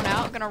gonna drone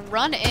out, gonna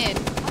run in.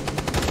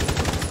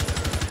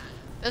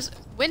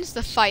 Wins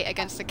the fight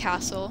against the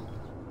castle.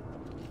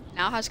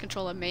 Now has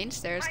control of main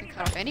stairs, can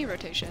cut off any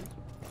rotation.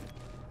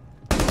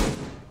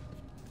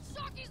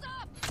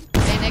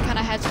 They kind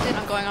of hesitant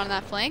on going on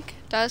that flank.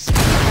 Does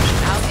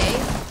out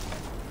A.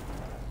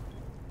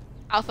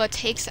 Alpha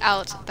takes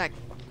out that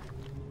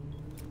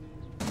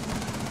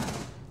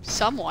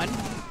someone.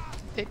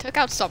 They took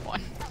out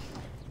someone.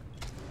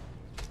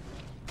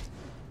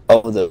 Oh,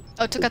 Oh,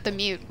 Oh, took out the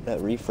mute. that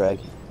refrag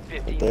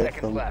 15 right there seconds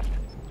from left.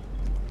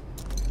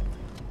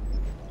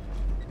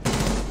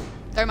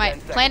 Thermite 10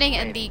 seconds planning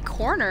in remaining. the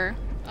corner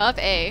of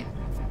A.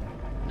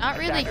 Not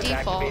really Attackers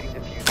default.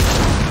 activating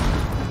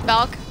diffuser.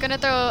 Valk gonna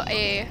throw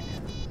a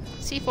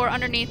C4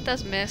 underneath,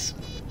 does miss.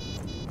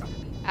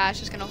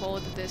 Ash is gonna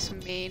hold this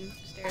main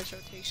stairs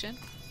rotation.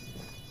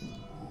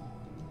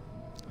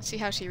 Let's see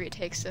how she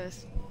retakes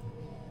this.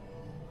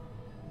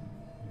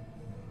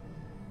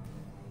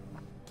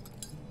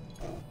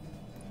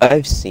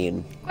 I've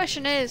seen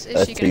Question is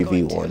a she gonna go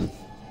into?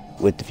 3v1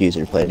 with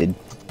diffuser planted.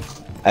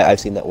 I've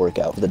seen that work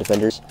out for the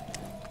defenders,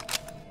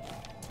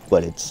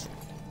 but it's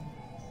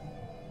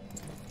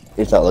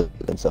not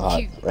looking so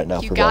hot right now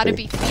You for gotta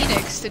Valkyrie. be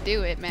Phoenix to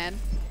do it, man.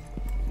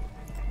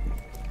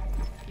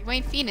 You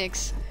ain't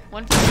Phoenix.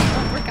 1v1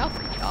 won't work out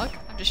for you, dog.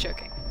 I'm just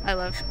joking. I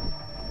love.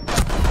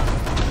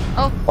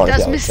 Oh, Oh,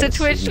 does yeah, miss the okay,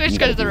 so Twitch. you Twitch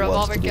gotta goes the be Wubs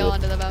revolver to do kill it.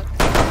 onto the map.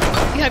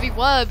 You gotta be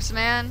Wubs,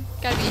 man.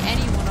 Gotta be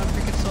anyone on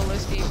freaking solo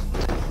Steve.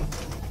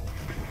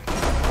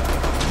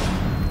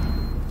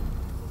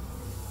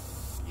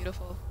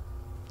 Beautiful.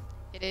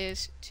 It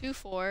is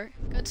 2-4.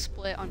 Good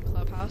split on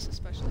Clubhouse,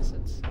 especially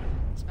since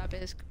this map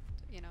is,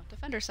 you know,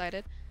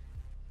 defender-sided.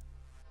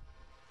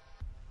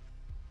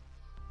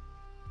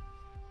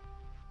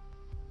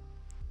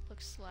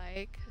 Looks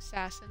like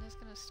Assassin is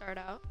gonna start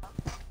out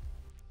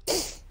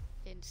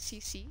in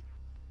CC.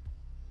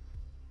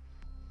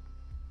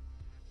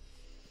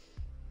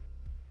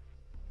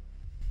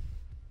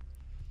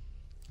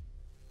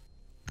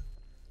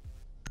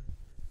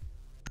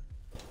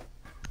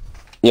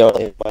 You know,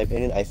 in my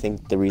opinion, I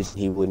think the reason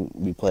he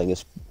wouldn't be playing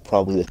is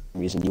probably the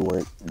reason you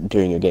weren't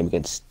during your game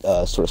against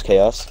Source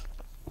Chaos.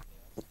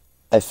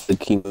 I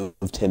think he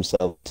moved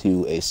himself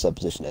to a sub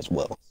position as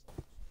well,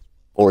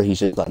 or he's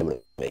just not able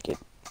to make it.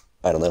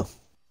 I don't know.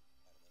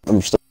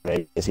 I'm still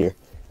ready to here.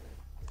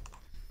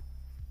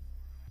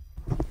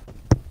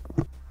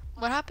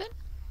 What happened?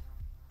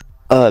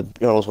 I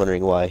was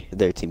wondering why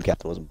their team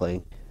captain wasn't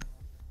playing.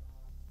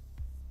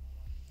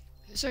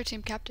 Who's our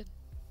team captain?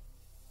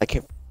 I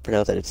can't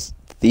pronounce that. It's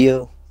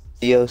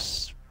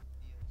Theos.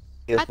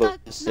 I thought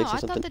Six no, or I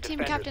something? thought the team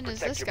Defenders, captain is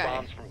protect this your guy.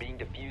 bombs from being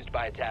defused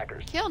by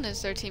attackers. Kiln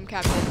is their team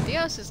captain.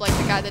 Theos is like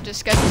the guy that just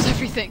schedules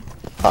everything.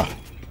 Ah,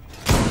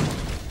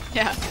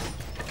 Yeah.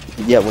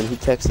 yeah. When he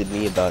texted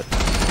me about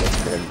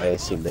next turn, I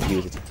assumed that he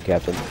was the team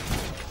captain.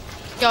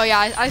 Oh yeah,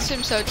 I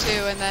assume so too.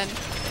 And then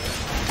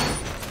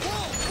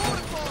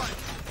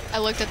I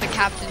looked at the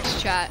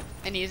captain's chat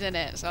and he's in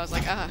it, so I was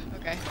like, ah,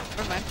 okay,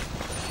 never mind.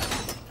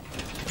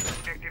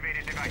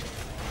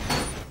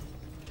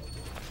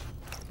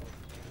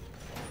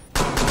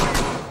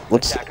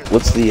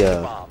 What's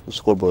the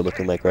scoreboard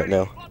looking like right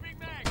now?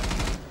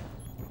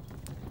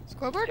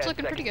 Scoreboard's 10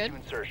 looking pretty good.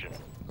 seconds to insertion.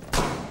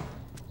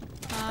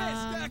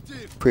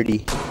 Pretty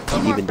Little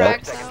more evened out.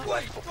 frags Seconds out.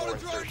 left before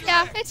insertion.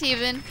 Yeah, it's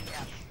even.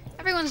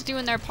 Everyone's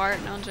doing their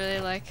part. No one's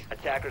really like,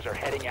 Attackers are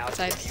heading out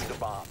to Besides- defuse the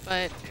bomb.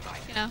 but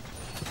you know,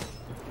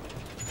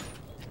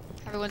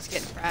 everyone's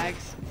getting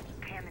frags.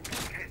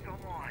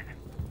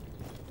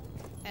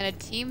 And a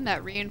team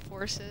that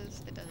reinforces,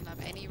 that doesn't have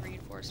any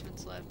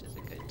reinforcements left, is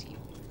a good team.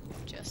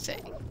 Just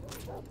saying.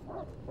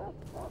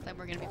 Then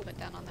we're gonna be put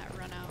down on that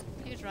run out.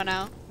 Huge run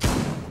out.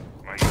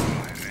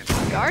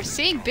 We are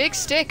seeing Big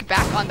Stick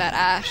back on that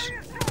Ash.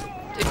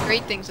 Did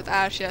great things with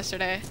Ash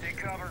yesterday.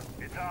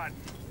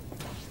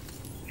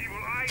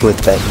 With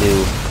that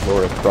new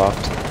Laura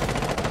Croft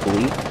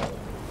lead.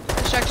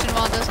 Construction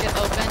wall does get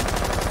open.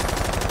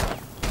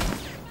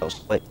 That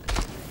was like,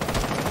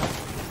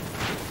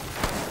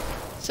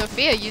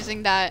 Sophia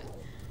using that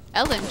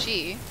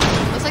LMG.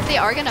 Looks like they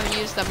are gonna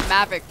use the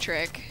Mavic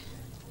trick.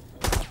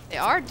 They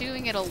are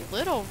doing it a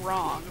little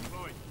wrong.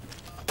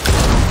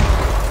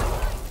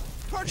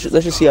 let's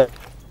just see how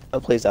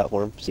it plays out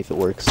for him. See if it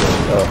works.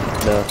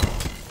 Oh no.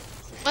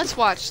 Let's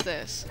watch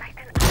this.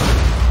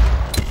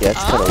 Yeah,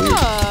 it's kind of weird.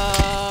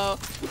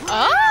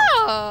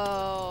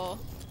 Oh!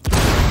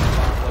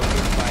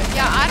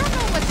 Yeah, I don't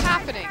know what's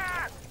happening.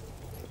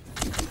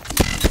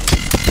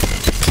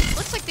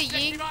 Looks like the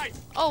Ying.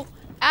 Oh,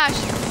 Ash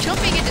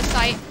jumping into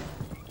sight.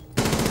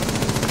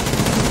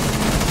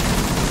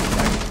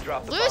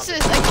 Drop the bomb.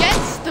 Loses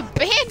against the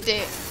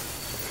bandit.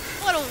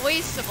 What a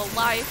waste of a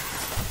life.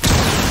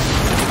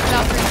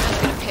 Valkyrie's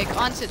just gonna pick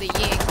onto the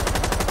Ying.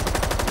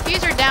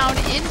 Diffuser down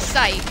in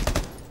sight.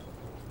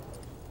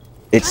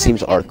 It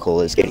seems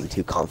Arkle is getting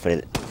too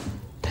confident,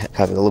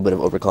 having a little bit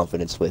of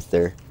overconfidence with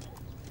their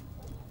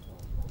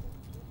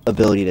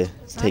ability to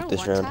Is that take a this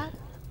one round. tap?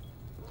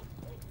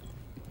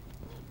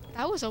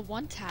 That was a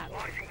one tap.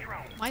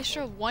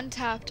 Maestro one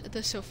tapped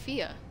the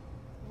Sophia.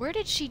 Where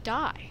did she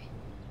die?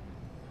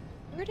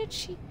 Where did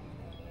she?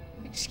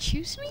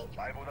 Excuse me?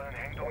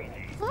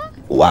 Huh?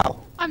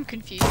 Wow. I'm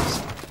confused.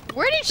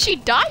 Where did she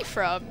die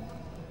from?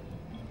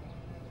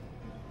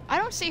 I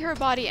don't see her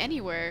body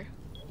anywhere.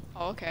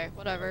 Oh, okay,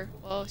 whatever.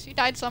 Well, she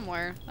died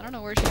somewhere. I don't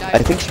know where she died. I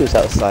think she was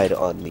outside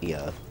on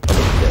the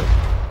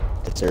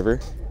server.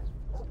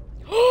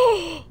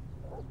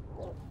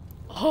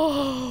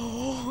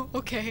 Oh,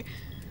 okay.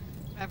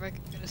 Maverick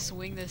gonna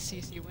swing this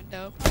CC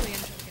window. Probably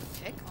gonna try to get a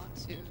pick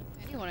onto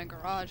anyone in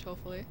garage,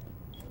 hopefully.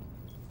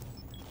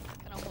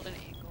 Gonna hold an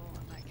angle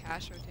on that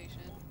cash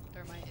rotation.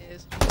 Thermite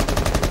is.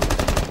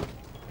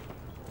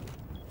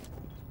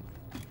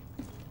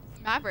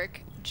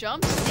 Maverick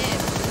jumps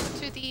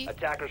in to the.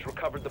 Attackers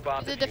recovered the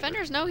bomb. The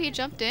defenders know he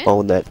jumped in. Oh,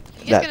 and that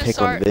He's that gonna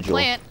pick on the start vigil.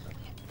 plant.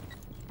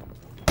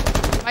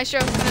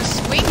 Maestro's gonna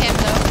swing him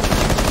though.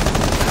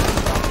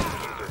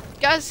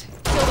 Guys,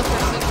 kill the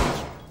person.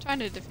 Trying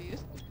to defuse.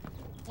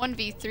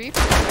 1v3 for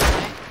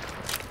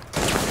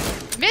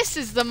Thermite.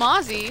 Misses the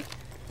Mozzie.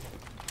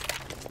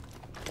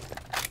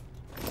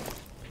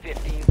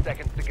 15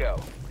 seconds to go.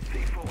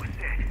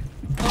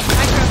 Oh,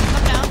 Maestro,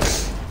 come down.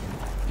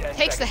 10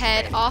 Takes the seconds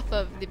head remaining. off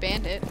of the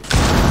bandit.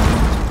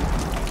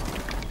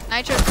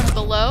 Nitro from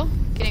below,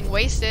 getting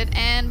wasted,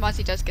 and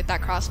Mozzie does get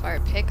that crossfire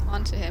pick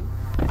onto him.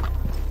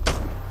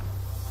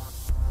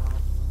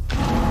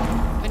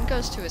 Win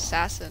goes to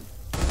Assassin.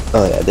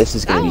 Oh yeah, this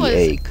is gonna That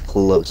be a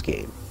close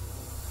game.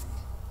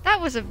 That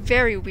was a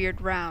very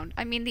weird round.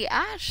 I mean, the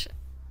Ash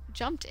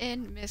jumped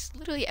in, missed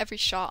literally every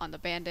shot on the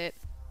bandit.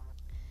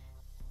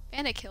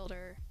 Bandit killed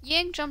her.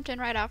 Ying jumped in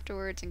right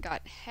afterwards and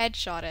got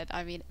headshotted,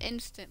 I mean,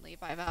 instantly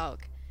by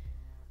Valk.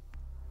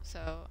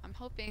 So, I'm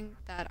hoping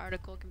that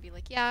article can be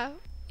like, yeah,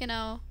 you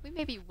know, we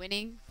may be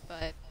winning,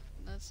 but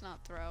let's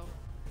not throw.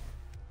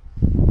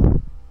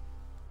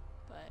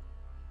 But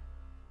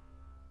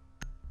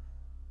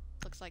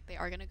looks like they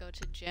are gonna go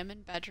to gym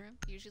and bedroom.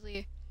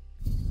 Usually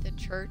the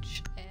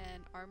church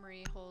and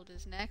armory hold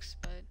is next,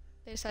 but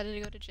they decided to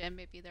go to gym.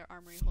 Maybe their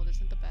armory hold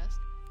isn't the best.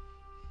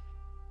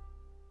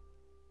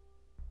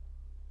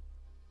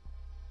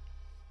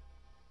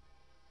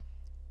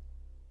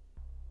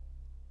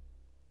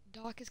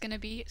 Doc is gonna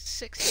be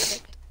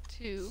 6-picked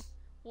to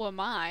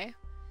Wamai.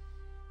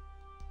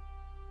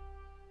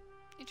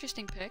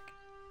 Interesting pick.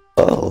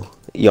 Oh,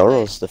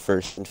 Yarrow's the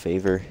first in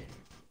favor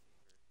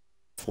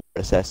for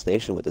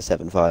Assassination with the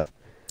 7-5.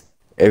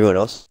 Everyone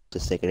else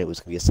was thinking it was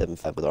going to be a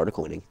 7-5 with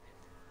Article winning.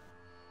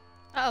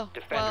 Oh, well,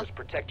 Defenders,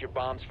 protect your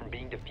bombs from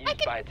being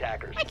defused by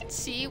attackers. I can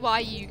see why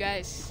you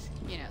guys,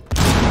 you know.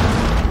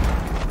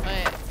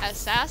 But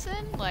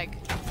Assassin, like,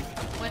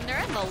 when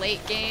they're in the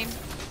late game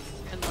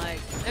and, like,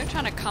 they're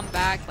trying to come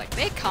back, like,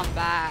 they come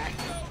back.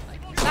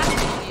 Like,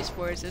 Assassination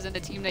Esports isn't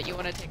a team that you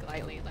want to take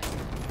lightly. Like,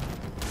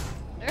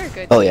 they're a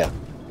good Oh team. yeah,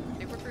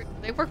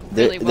 They work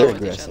really well they're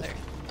with each aggressive.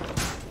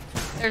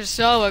 other. They're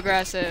so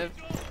aggressive.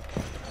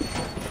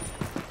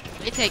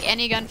 They take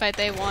any gunfight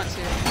they want to.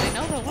 They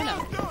know they'll win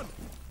them.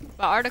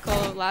 But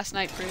Article last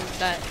night proved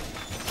that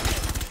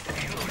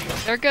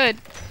they're good.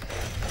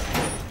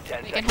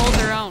 10 They can seconds. hold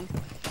their own.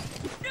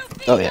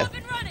 Oh yeah.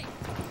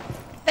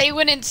 They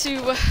went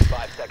into...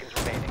 5 seconds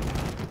remaining.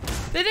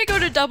 They didn't go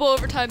to double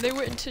overtime. They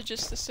went into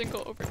just a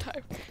single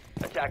overtime.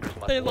 Attackers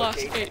must They lost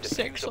locate and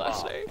defuse 8-6 the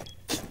last bomb. night.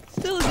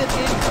 Still a good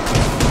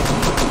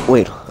game.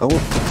 Wait, I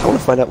want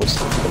to find out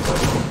what's on Article.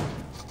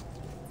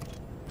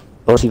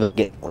 I want to see if I can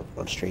get one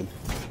on stream.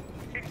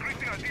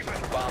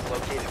 Bomb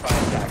located by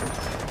attackers.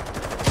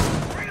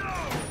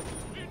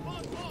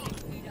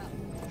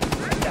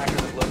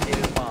 Attackers have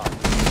located a bomb.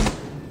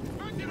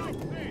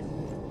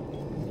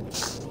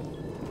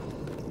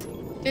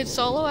 Did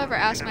Solo ever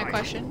ask my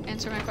question?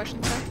 Answer my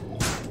question, sir?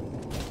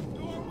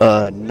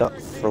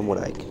 Not from what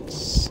I can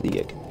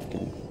see. I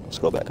can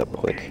scroll back up real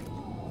quick.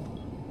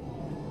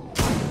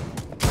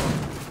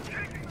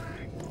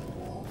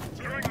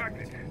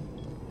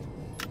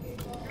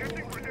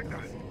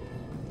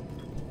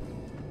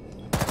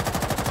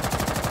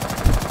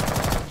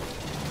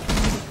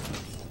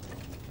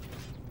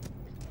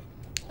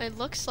 It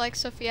looks like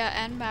Sophia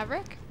and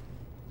Maverick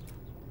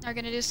are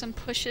gonna do some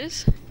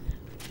pushes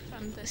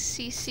from the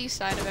CC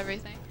side of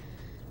everything.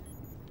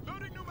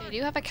 They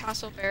do have a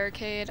castle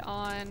barricade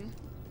on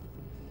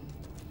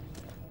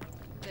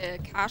the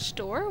cash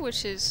door,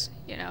 which is,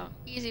 you know,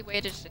 easy way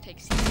to just take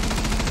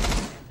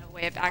CC. No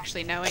way of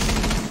actually knowing if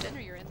you jumped in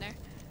or you're in there.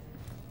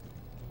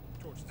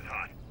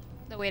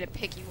 No way to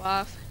pick you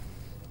off.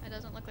 It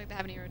doesn't look like they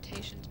have any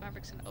rotations.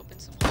 Maverick's gonna open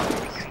some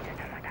holes.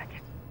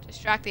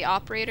 Distract the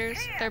operators.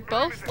 They're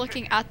both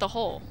looking at the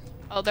hole.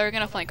 Oh, they're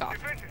gonna flank off.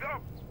 I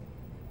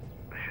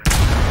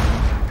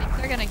think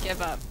they're gonna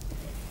give up.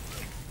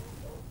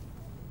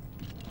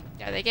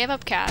 Yeah, they gave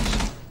up cash.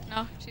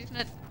 No, she's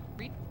gonna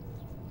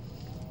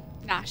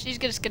Nah, she's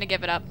just gonna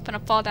give it up. Gonna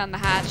fall down the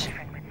hatch.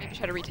 Maybe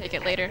try to retake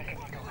it later.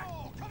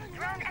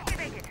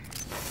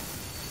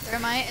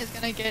 Thermite is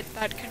gonna get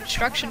that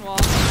construction wall.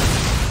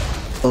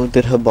 Oh,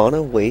 did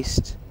Habana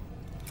waste?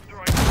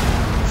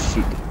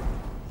 She.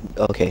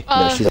 Okay,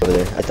 no, she's over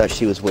there. I thought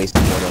she was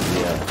wasting one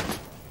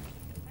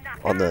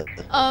on the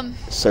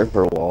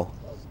server wall.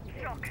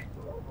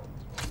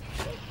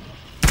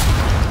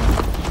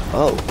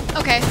 Oh.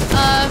 Okay,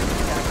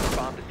 Attacker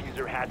bomb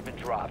diffuser has been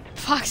dropped.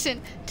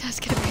 Foxen does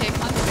get a pick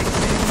on the big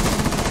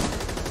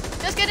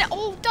stage. Does get an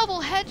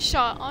double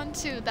headshot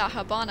onto that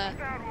Habana.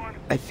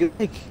 I feel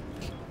like.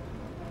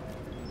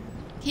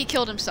 He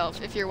killed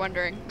himself, if you're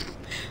wondering.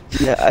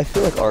 Yeah, I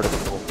feel like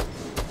Article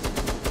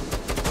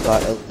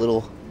got a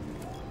little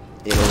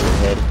in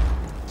overhead.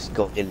 Just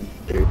go in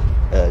their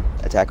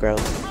attack round.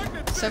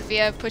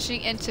 Sophia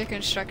pushing into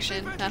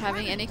construction, not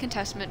having any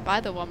contestment by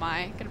the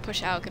Wamai. Gonna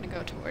push out, gonna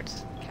go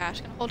towards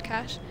cash, gonna hold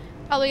cash.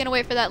 Probably gonna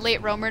wait for that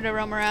late roamer to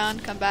roam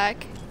around, come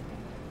back.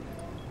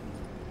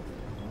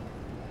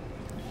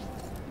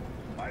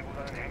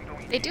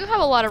 They do have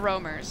a lot of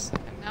roamers.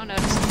 I'm now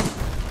noticing.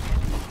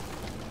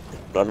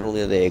 Not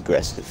only are they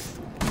aggressive,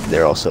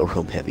 they're also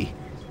roam heavy.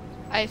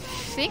 I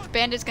think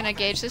Bandit's gonna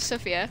engage this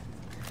Sophia.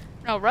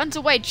 No, runs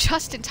away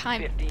just in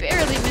time.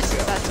 Barely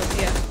misses that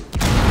Sophia.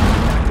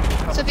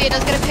 Sophia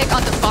does get a pick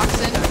onto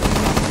Foxen.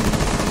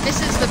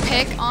 Misses the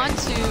pick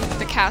onto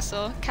the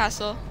castle.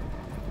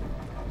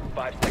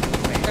 5 seconds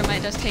remaining.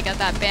 Thermite does take out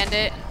that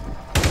Bandit.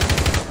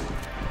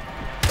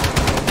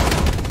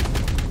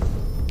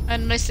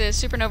 And misses.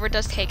 Supernova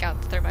does take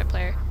out the Thermite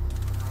player.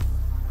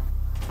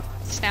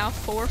 It's now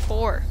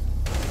 4-4.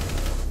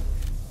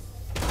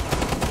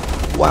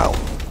 Wow.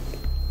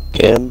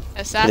 Can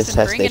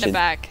Assassin bringing it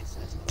back.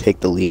 take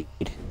the lead?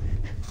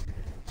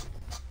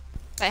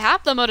 They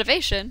have the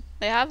motivation.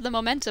 They have the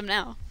momentum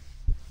now.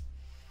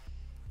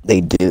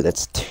 They do.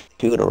 That's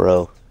 2 in a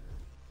row.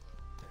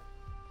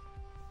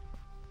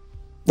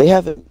 They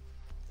haven't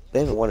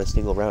won a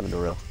single round in a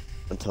row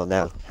until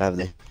now, have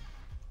they?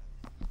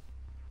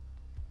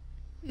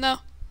 No.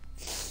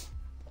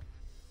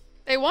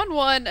 They won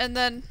one and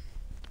then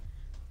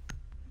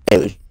It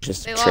was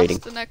just they trading.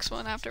 lost the next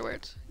one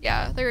afterwards.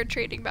 Yeah, they were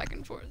trading back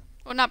and forth.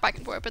 Well, not back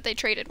and forth, but they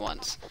traded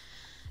once.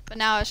 But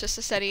now it's just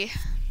a steady.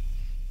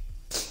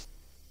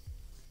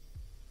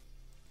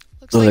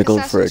 Looks they're like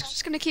going for Assassin's it.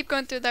 just gonna keep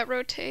going through that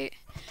rotate.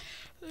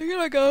 They're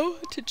gonna go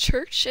to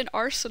Church and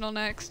Arsenal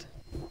next.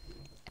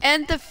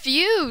 And the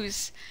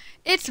fuse!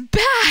 It's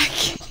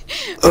back!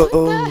 What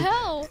the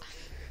hell?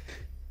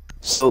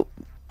 So,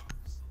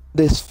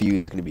 this feud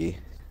is going to be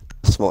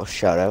a small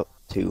shout out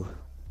to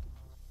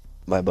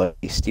my buddy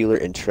Steeler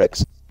and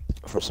Trex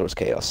from Source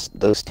Chaos.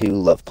 Those two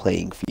love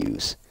playing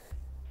Fuse.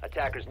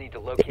 Attackers need to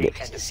locate and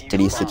defuse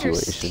Any bombs.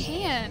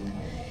 situation.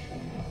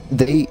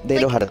 Understand.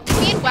 They know how to.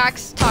 Me and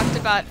Wax talked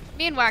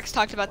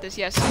about this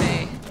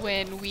yesterday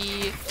when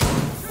we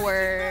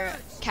were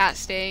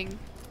casting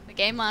the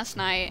game last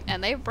night,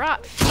 and they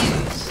brought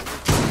Fuse.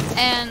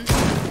 And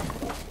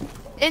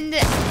in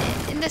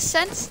the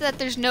sense that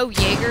there's no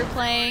Jaeger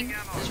playing,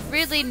 there's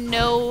really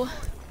no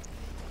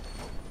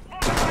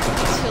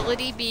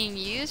utility being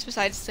used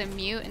besides the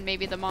Mute and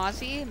maybe the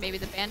Mozzie, maybe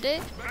the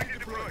Bandit.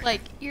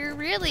 Like, you're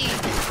really,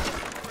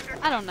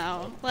 I don't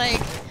know,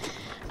 like,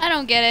 I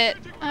don't get it.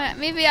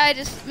 Maybe I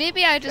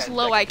just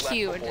low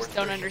IQ and just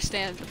don't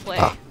understand the play.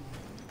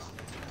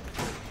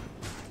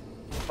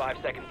 5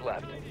 seconds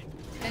left.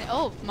 And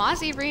oh,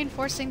 Mozzie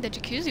reinforcing the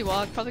jacuzzi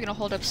wall, probably gonna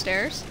hold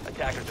upstairs.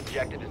 Attackers'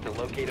 objective is to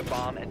locate a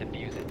bomb and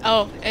defuse it.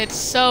 Oh, it's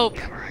soap.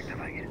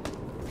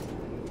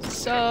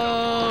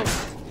 Soap.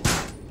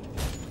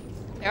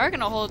 They are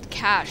gonna hold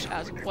cash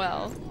as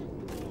well.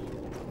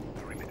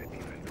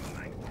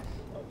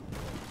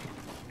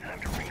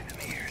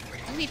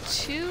 Only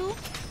 2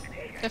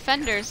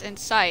 defenders in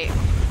sight.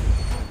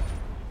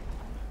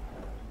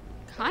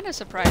 Kind of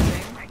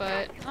surprising,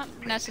 but not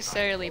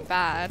necessarily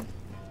bad.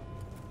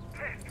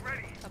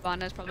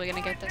 Habana's probably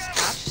gonna get this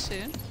cash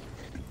soon.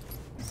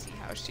 Let's see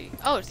how she.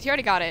 Oh, she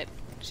already got it.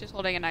 She's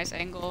holding a nice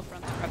angle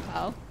from the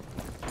rappel.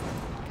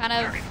 Kind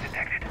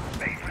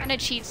of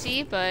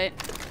cheatsy, but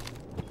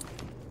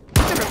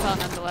good rappel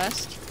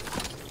nonetheless.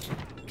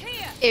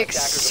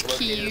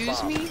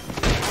 Excuse me?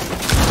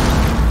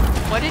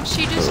 What did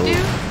she just do?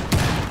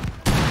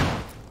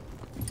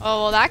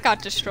 Oh, well, that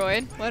got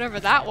destroyed. Whatever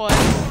that was.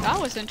 That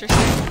was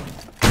interesting.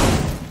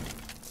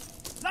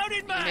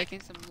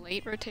 Making some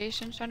late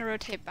rotations, trying to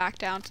rotate back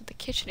down to the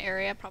kitchen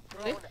area,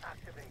 probably.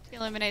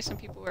 Eliminate some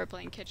people who are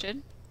playing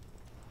kitchen.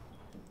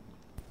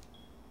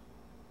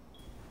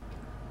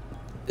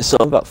 So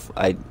I'm about.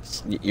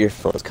 Your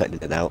phone's cutting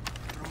in and out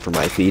for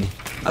my feed.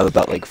 I'm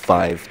about like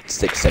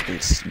 5-6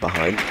 seconds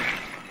behind.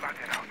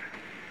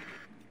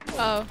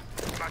 Oh.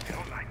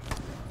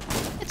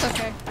 It's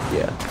okay.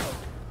 Yeah.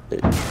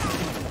 It's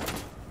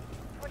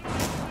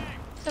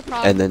a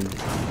problem. And then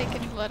They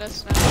can let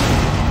us know.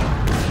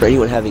 for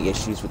anyone having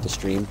issues with the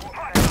stream,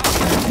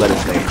 let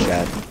us know in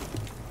chat.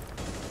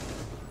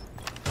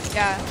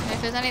 Yeah, if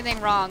there's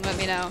anything wrong, let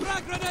me know.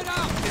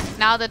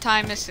 Now the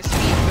time is to speak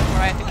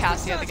before I have to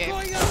cast the other game.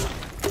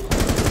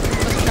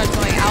 Supposed to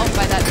going out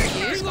by that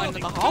fuse, going to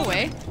the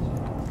hallway.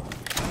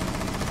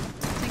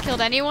 Hasn't killed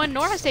anyone,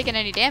 nor has taken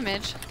any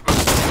damage.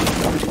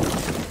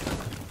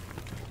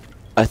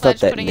 I thought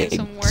that putting in nade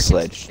some work in the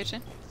sledge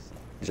kitchen.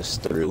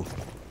 just threw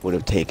would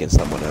have taken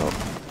someone out.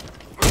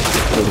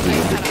 It would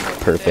be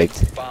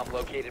perfect. Bomb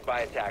located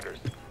by attackers.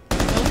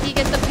 Will he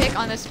get the pick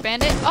on this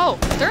bandit? Oh,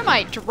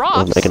 Thermite I'm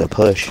drops. making a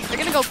push. They're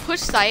gonna go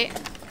push site.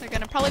 They're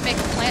gonna probably make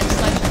a plant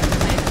sledge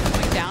plant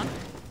going down.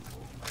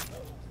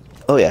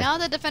 Oh yeah. Now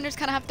the defenders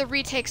kind of have to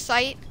retake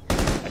site.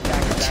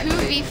 Attackers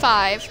activated.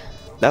 2v5.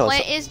 Now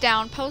Plant it's is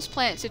down. Post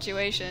plant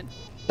situation.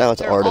 They're all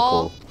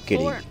article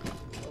getting four.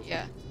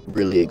 Yeah.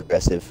 really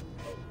aggressive.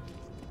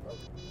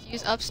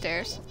 Use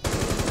upstairs.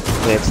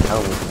 Lance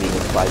down with being a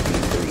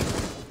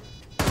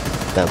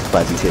 5v3. Down to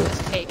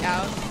 5v2. Take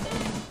out.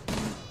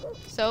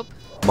 Soap.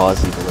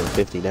 Mozzie below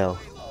 50 now.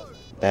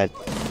 Bad.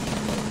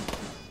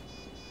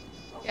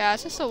 Yeah,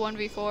 it's just a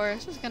 1v4.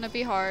 This is gonna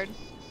be hard.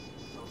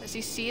 Does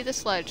he see the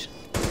sledge?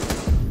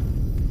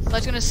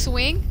 Sledge gonna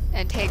swing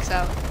and takes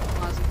out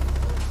Mozzie.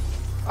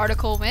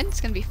 Article win. It's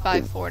gonna be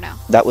 5-4 now.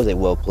 That was a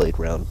well played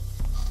round,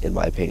 in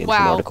my opinion, from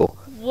Wow. Article.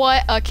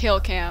 What a kill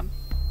cam.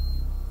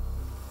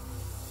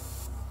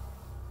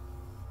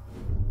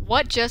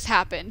 What just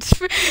happened?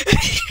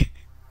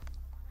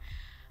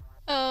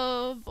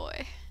 Oh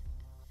boy.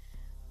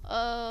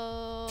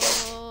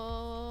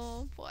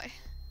 Oh boy.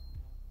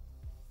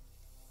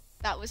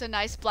 That was a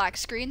nice black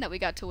screen that we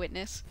got to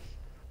witness.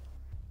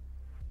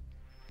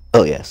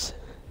 Oh, yes.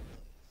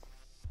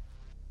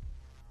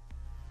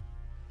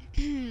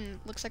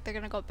 Looks like they're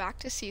gonna go back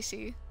to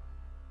CC.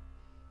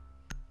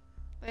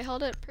 They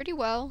held it pretty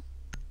well.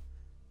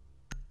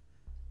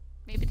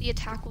 Maybe the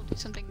attack will do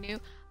something new.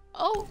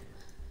 Oh!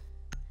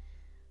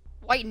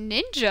 White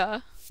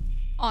Ninja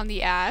on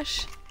the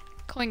Ash.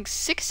 Going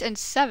 6 and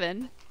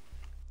 7.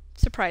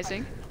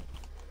 Surprising.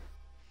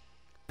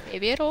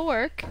 Maybe it'll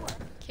work.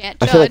 Can't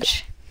I feel like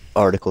judge.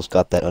 Article's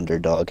got that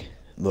underdog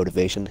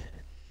motivation.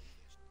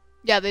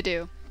 Yeah, they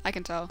do. I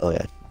can tell. Oh,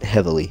 yeah.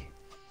 Heavily.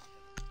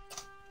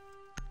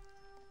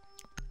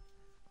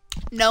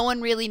 No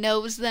one really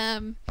knows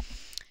them.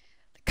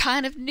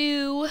 Kind of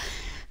new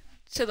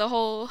to the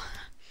whole.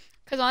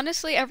 Because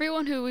honestly,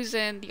 everyone who was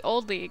in the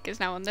old league is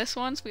now in this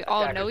one, so we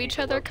all know each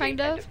other,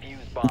 kind of.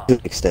 To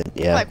an extent,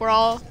 yeah. Like, we're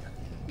all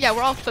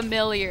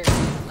familiar.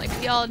 Like,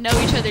 we all know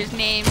each other's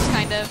names,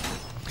 kind of.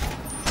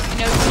 You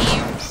know,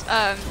 teams.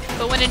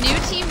 But when a new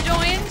team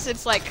joins,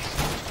 it's like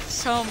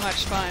so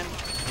much fun.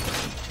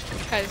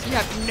 Because you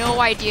have no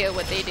idea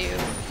what they do.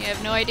 You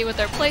have no idea what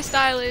their play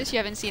style is. You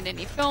haven't seen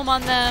any film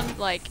on them.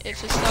 Like,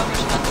 it's just so much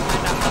fun to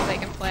find out how they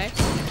can play.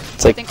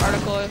 It's I like, think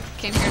Article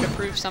came here to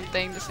prove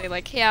something, to say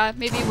like, yeah,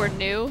 maybe we're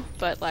new,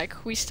 but like,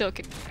 we still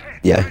can.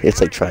 yeah,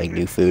 it's like trying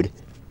new food.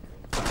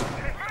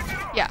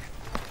 Yeah.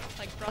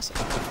 Like Brussels.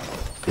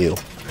 Ew.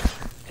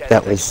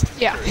 That was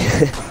Yeah.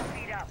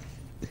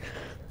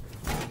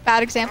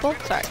 Bad example?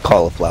 Sorry.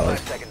 cauliflower.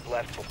 5 seconds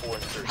left before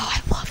insertion. Oh, I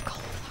love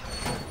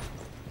cauliflower.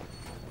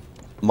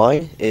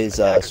 Mine is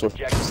Attackers Source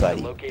objective to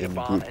Society locate a in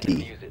bomb Group and D.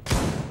 defuse it.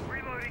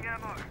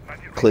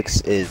 Clicks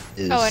is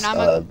Oh, and I'm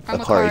a Akari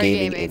Akari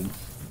Gaming Gaming.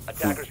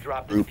 Attackers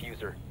dropped the Group.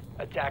 diffuser.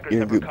 Attackers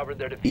You're have group recovered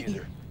their B,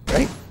 diffuser.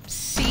 right?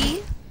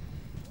 C?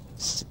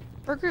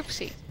 For Group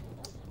C.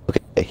 Okay,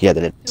 yeah,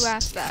 then Who it's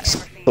asked that?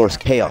 Source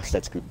Chaos,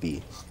 that's Group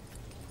B.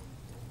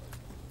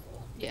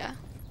 Yeah.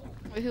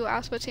 Wait, who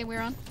asked what team we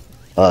were on?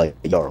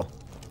 Jarl.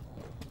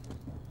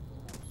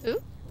 Who?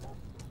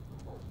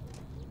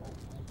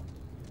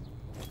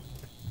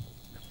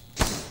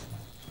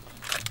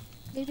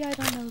 Maybe I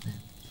don't know them,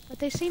 but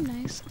they seem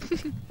nice.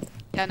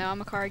 Yeah, no,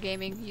 I'm Akari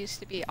Gaming. Used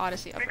to be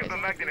Odyssey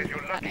Uprising.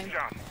 That name.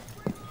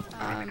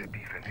 And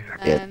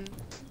then,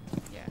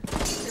 yeah,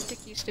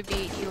 Cryptic used to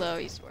be Elo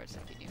Esports.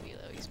 If you knew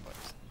Elo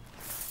Esports.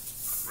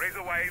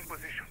 Razorwire in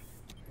position.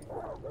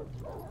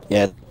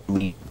 Yeah,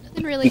 we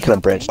Nothing really. kind of happening.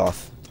 branched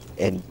off,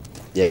 and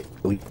yeah,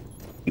 we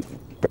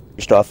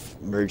branched off,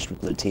 merged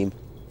with the team.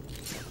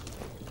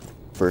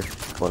 For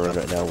going around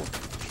right now,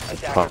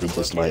 it's probably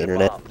just my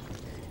internet.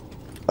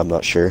 I'm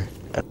not sure.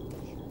 It's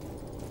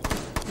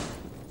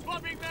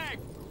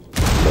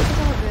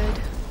all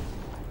good.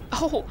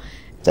 Oh.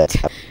 If that's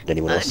happened to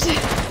anyone else.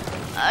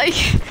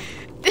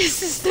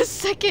 This is the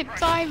second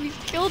time he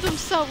killed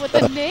himself with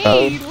a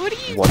nade. What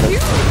are you One doing?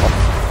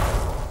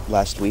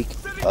 last week,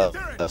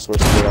 Source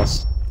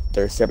Chaos,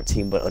 they're a separate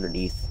team, but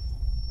underneath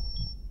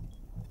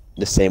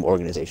the same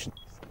organization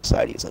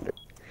Society is under.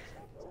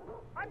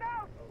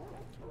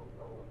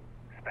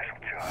 Special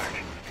charge.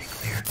 Stay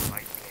clear.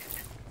 Light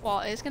hit. Well,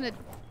 it's gonna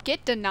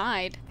get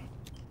denied.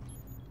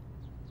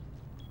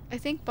 I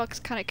think Buck's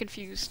kind of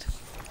confused.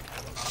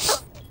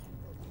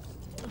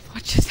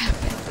 What just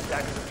happened?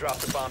 Attackers have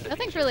dropped the bomb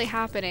Nothing's diffuser. really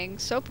happening.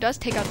 Soap does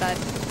take out that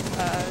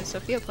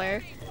Sophia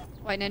player.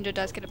 White Ninja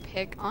does get a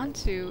pick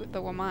onto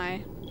the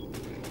Wamai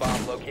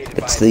Bomb located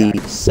It's by the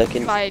attackers.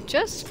 second by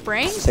just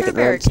spraying through round.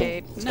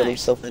 barricade. He's got Nice.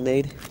 himself a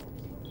nade.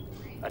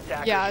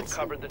 Attackers Yeah, it's-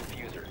 recovered the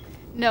diffuser.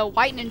 No,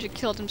 White Ninja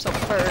killed himself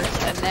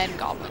first, and then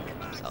Goblin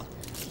killed himself.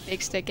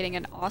 Big Stick getting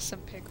an awesome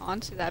pick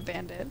onto that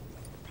bandit.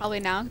 Probably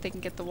now they can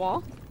get the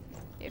wall.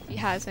 If he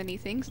has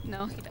anything.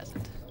 No, he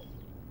doesn't.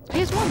 He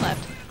has one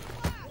left.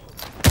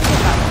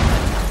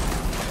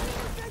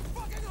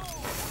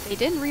 They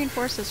didn't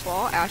reinforce this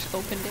wall. Ash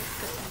opened it.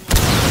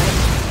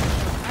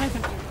 Kind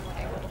of confusing what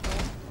angle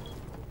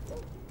to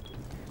hold.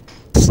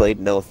 Slade,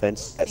 no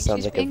offense, that Think sounds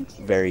she's like being-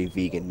 a very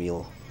vegan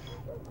meal.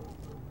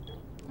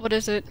 What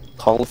is it?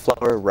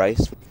 Cauliflower,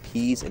 rice with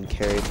peas and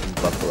carrots and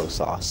buffalo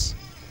sauce.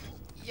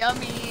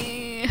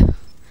 Yummy!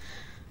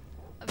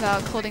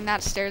 About holding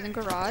that stairs and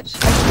garage.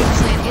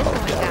 Slade is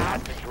going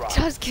down.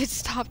 Does get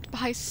stopped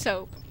by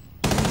Soap.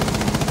 Now,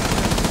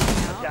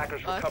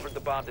 Attackers Buck. recovered the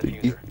bomb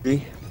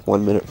diffuser.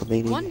 1 minute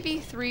remaining.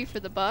 1v3 for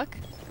the Buck.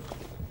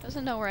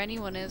 Doesn't know where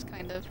anyone is,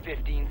 kind of.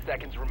 15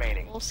 seconds A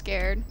remaining. little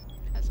scared.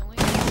 Has only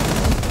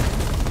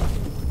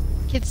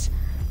gets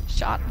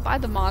shot by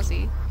the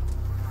Mozzie.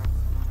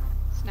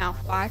 It's now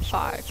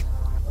 5-5.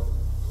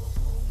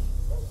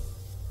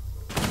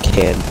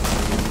 Can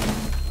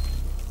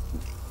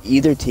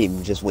either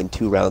team just win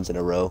 2 rounds in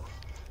a row?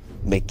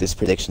 Make this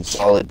prediction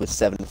solid with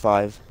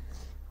 7-5?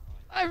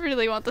 I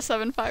really want the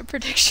 7-5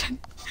 prediction.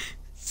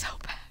 So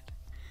bad.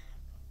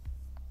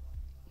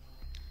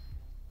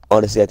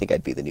 Honestly, I think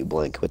I'd be the new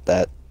Blank with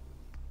that.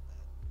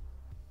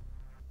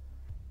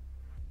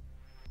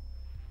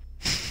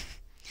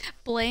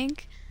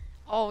 Blank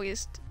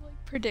always like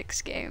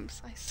predicts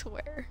games, I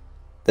swear.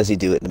 Does he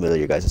do it in the middle of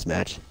your guys'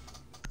 match?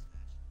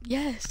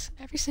 Yes,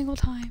 every single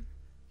time.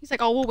 He's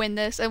like, oh, we'll win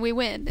this, and we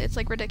win. It's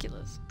like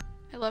ridiculous.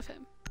 I love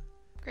him.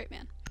 Great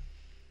man.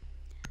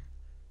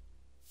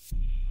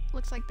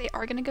 Looks like they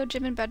are gonna go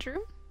gym and bedroom.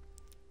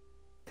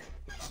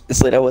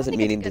 Slade, I wasn't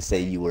think it's a meaning to good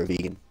say thing. you were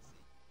vegan.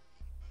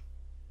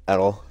 At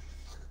all.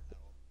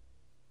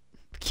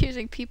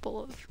 Accusing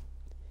people of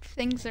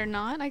things they're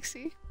not, I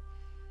see.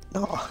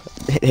 No.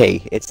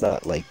 Hey, it's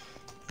not like...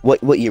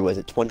 What year was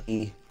it?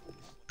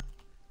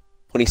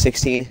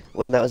 2016?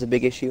 When that was a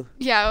big issue?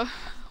 Yeah,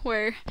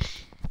 where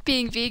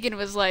being vegan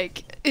was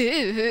like,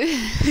 ew.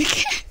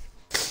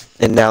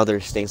 And now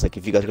there's things like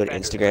if you guys go to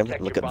Defenders, Instagram protect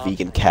and look your up bombs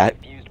vegan from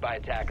cat, being defused by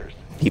attackers.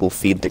 people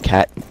feed their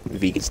cat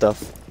vegan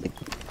stuff. Like,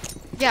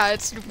 Yeah,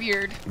 it's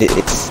weird.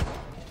 it's...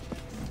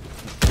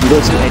 You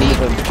don't see You any need of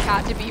them... your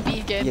cat to be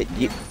vegan.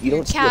 You Your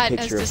don't see a cat has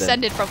picture of them.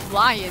 descended from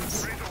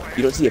lions.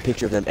 You don't see a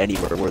picture of them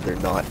anywhere where they're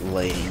not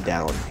laying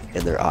down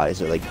and their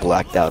eyes are like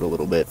blacked out a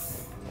little bit.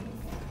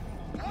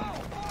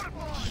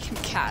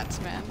 Cats,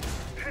 man.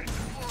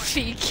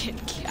 Vegan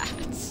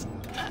cats.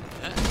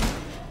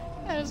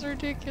 That is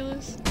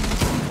ridiculous.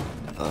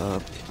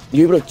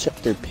 You able to check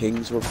their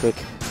pings real quick?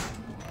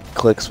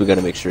 Clicks, we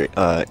gotta make sure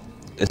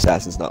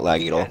Assassin's not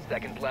lagging at all. 10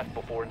 seconds left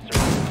before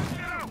insertion.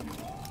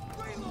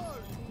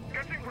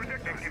 Getting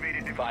protected.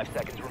 Activated 5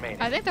 seconds remaining.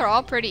 I think they're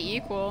all pretty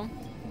equal.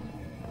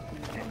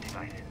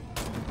 device.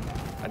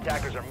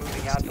 Attackers are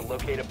moving out to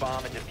locate a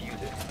bomb and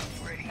defuse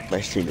it. My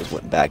stream just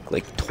went back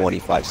like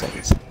 25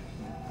 seconds.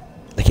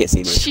 I can't see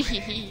anything.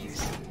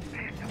 Jeez.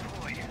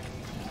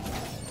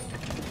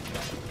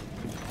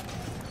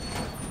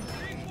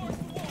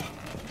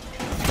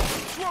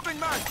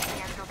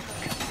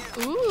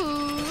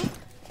 Ooh.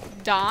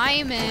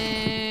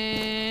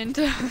 Diamond.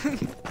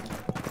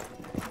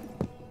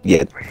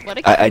 Yeah, What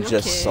a I cool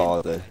just kid.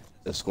 saw the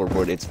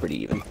scoreboard. It's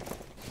pretty even.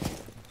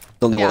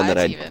 The only Yeah, one that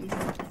it's I'd even.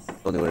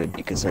 only one I'd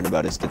be concerned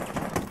about is the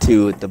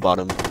 2 at the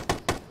bottom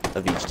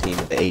of each team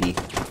at the 80.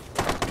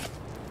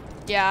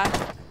 Yeah.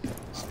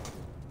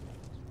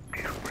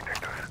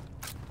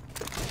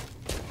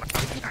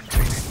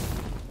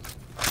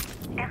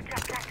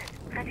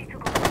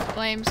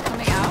 Flames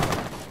coming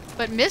out,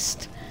 but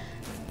missed.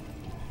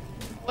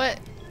 What?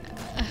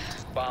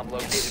 Bomb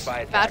located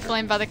by Bad attackers.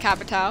 flame by the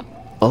Capitao.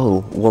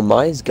 Oh, well,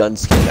 my gun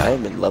skin. I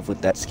am in love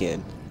with that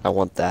skin. I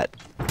want that.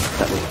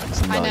 That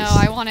looks nice. I know,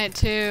 I want it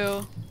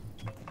too.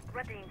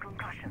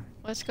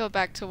 Let's go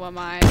back to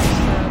Wamai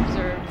to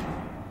observe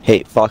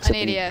Hey, Fox, an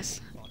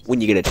ADS. when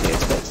you get a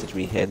chance, message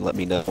me and let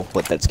me know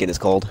what that skin is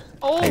called.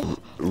 Oh, I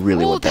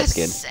really want that that's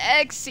skin.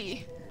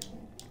 sexy.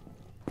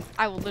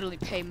 I will literally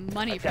pay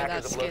money for that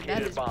Attackers have skin. That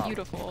located a is bomb.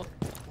 beautiful.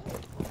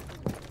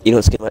 You know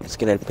what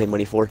skin I'd pay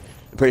money for?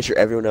 I'm pretty sure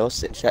everyone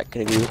else in chat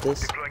can agree with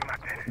this.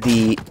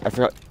 I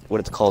forgot what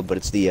it's called, but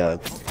it's the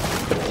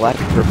black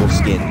and purple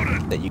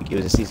skin that it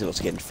was a seasonal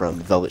skin from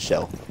Velvet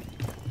Shell.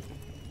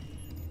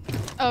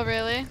 Oh,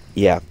 really?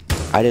 Yeah,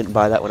 I didn't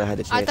buy that when I had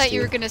the chance I thought to.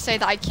 you were gonna say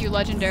the IQ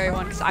Legendary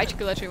one, because the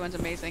IQ Legendary one's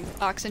amazing.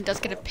 Oxen does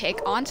get a pick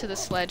onto the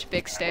sledge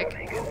Big Stick,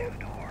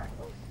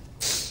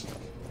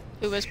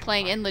 who was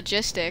playing in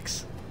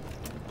logistics.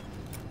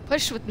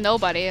 Pushed with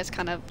nobody, it's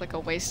kind of like a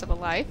waste of a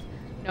life.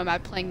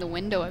 Nomad playing the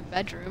window of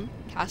bedroom.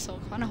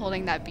 Castle kind of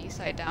holding that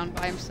B-side down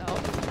by himself.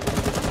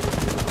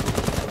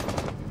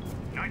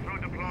 Nitro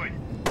deployed.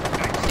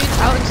 Dude's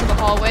out into the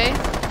hallway.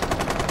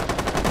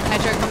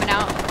 Hydra coming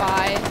out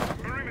by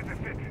Perimeter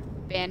fit.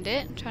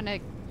 Bandit. Trying to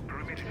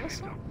kill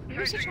someone?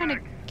 Who is he trying to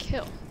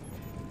kill?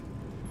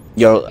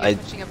 Yo, He's I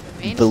pushing up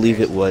the main believe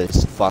stairs. it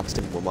was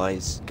Foxton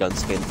Wamai's gun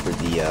skin for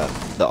the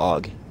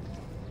AUG.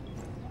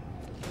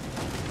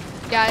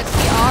 Yeah, it's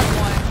the odd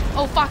one.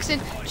 Oh, Foxen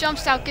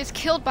jumps out, gets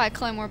killed by a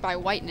Claymore by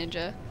White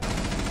Ninja.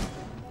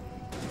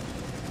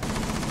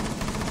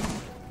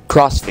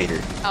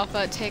 Crossfader.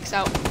 Alpha takes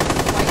out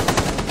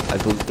White. I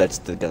believe that's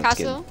the gun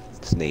Castle?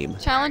 skin's name.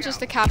 Challenges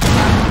the captain.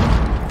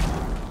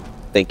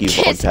 Thank you,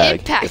 Gets Von Tag,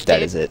 if that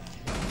impacted. is it.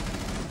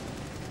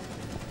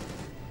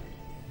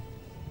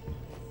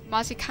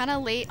 Mozzie kind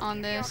of late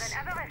on this.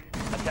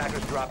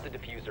 Attackers drop the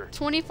diffuser.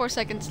 24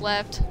 seconds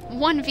left.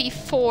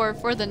 1v4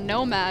 for the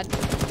Nomad.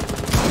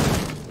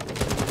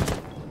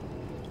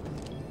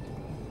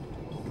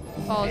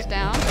 Falls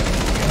down.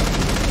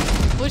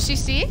 What'd she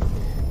see?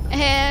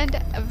 And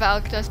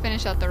Valk does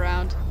finish out the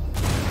round.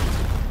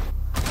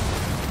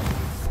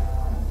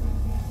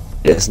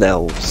 is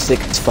now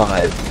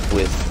 6-5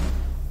 with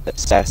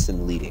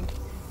Assassin leading.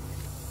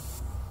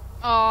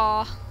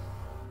 Aw.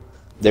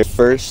 Their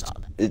first,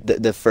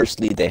 the first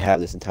lead they have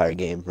this entire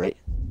game, right?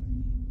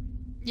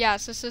 Yeah,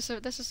 so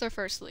this is their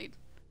first lead.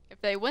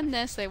 If they win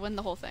this, they win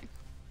the whole thing.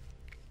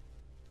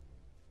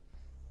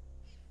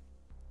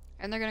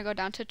 And they're gonna go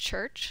down to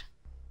church.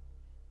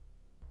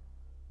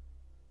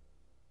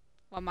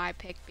 While my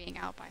pick being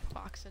out by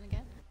Foxen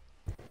again.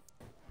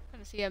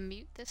 Gonna see a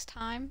mute this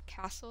time,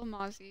 Castle,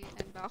 Mozzie,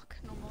 and Valk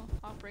normal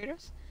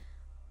operators.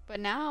 But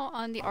now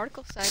on the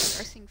article side,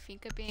 we are seeing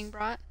Finka being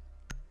brought.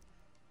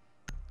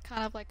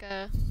 Kind of like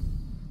a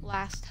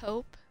last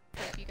hope.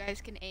 If you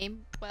guys can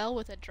aim well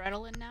with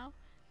adrenaline now.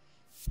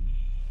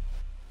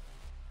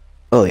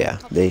 Oh yeah,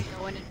 they.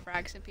 Go in and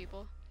frag some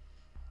people.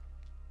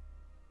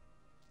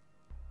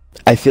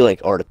 I feel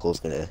like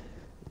Article's gonna.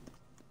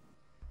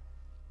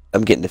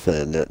 I'm getting the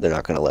feeling that they're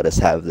not gonna let us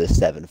have this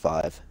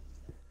 7-5.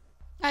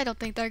 I don't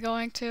think they're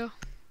going to.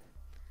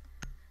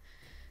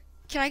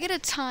 Can I get a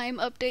time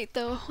update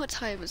though? What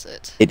time is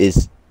it? It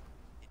is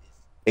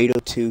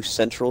 8:02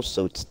 Central,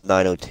 so it's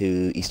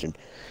 9:02 Eastern.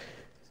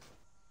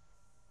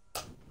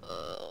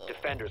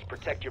 Defenders,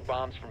 protect your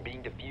bombs from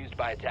being defused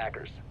by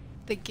attackers.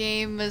 The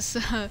game is,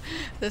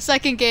 the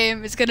second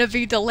game is gonna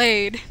be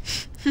delayed.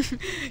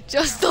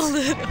 Just a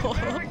little.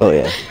 Oh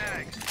yeah.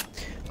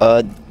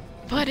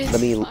 But it's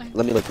let me fine.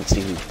 look and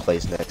see who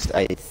plays next.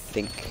 I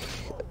think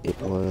it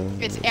was.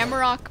 It's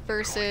Amarok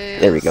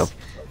versus. There we go.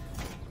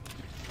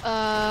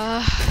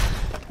 Uh.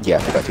 Yeah, I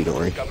forgot to. Don't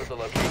worry. Cover the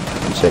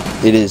location. So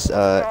it is.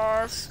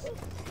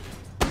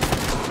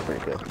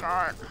 Where'd it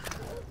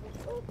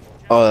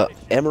go?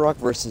 Amarok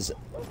versus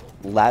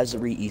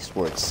Lazari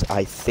Esports.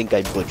 I think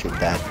I butchered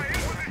that,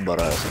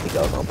 but I think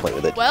I was on point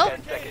with it. Well,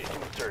 10 seconds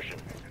to insertion.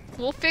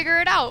 we'll figure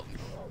it out,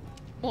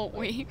 won't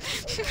we?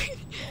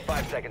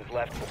 5 seconds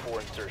left before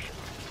insertion.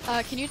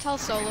 Can you tell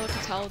Solo to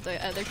tell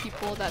the other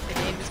people that the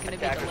game is going to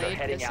be Attackers are delayed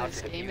heading out because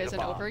to this game defuse the isn't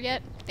bomb. over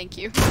yet? Thank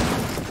you.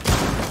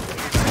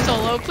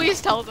 Solo,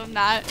 please tell them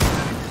that.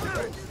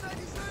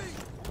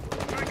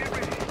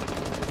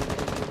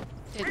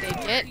 Did they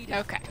get?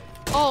 Okay.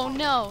 Oh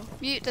no!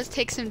 Mute does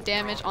take some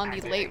damage on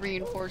the late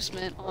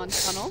reinforcement on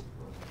tunnel.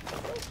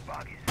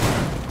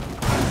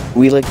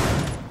 We like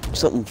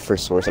something for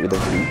source that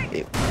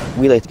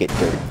we like to get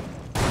dirt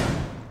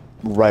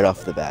right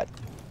off the bat.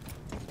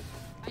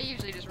 I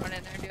usually just run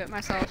in there and do it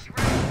myself.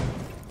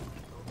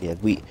 Yeah,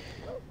 we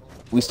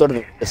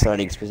started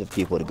assigning specific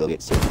people to go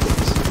get certain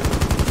things.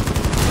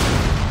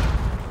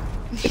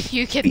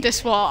 You get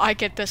this wall, I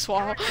get this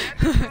wall.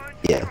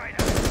 Yeah.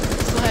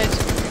 Sledge.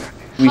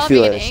 We Hopping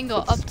feel an it's-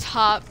 angle up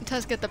top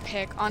does get the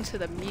pick onto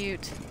the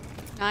mute.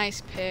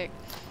 Nice pick.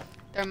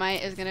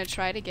 Thermite is gonna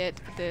try to get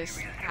this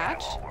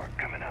hatch.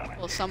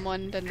 Will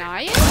someone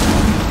deny it?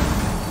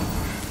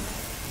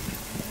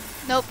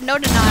 Nope, no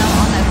denial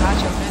on that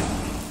hatch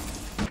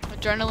open.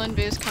 Adrenaline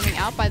boost coming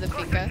out by the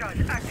Finka.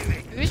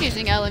 Who's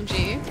using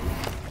LMG?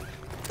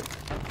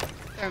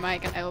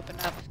 Thermite gonna open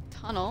up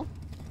tunnel.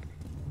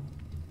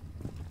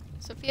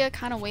 Sophia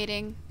kind of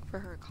waiting for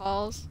her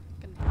calls.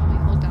 Gonna probably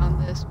hold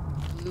down this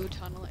blue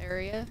tunnel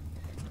area.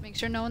 Make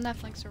sure no one that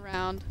flanks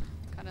around.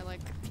 Kind of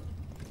like,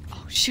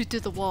 oh, shoot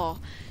through the wall.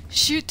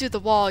 Shoot through the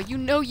wall. You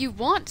know you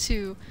want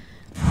to.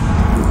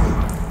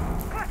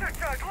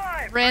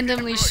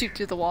 Randomly shoot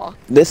through the wall.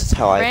 This is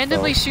how I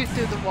Randomly felt shoot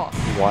through the wall.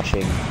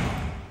 watching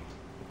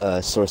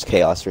Source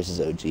Chaos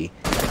versus OG.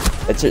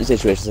 At certain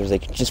situations, I was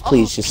like, just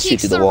please, just shoot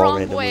peeks through the wall wrong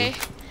randomly. way.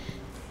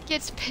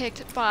 Gets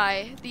picked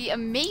by the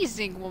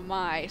amazing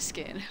Wamai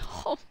skin.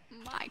 Oh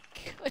my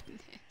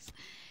goodness.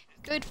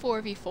 Good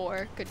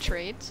 4v4. Good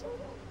trades.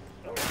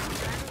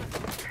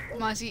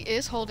 Mozzie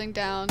is holding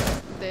down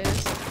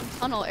this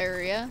tunnel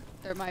area.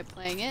 Thermite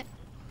playing it.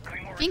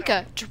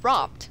 Finka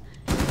dropped.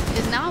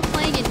 Is now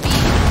playing in B.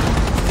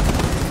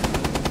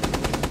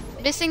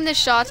 Missing the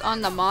shots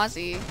on the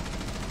Mozzie.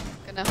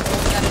 Gonna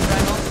hold that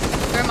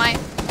adrenaline. Thermite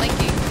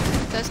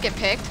flanking. Does get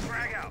picked.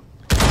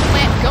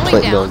 Plant going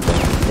Plant down. going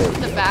down. There we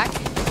The go. back.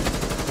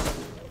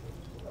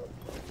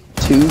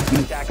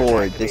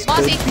 2v4. This could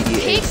Mozzie be a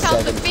takes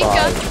out the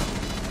Finka. 7-5.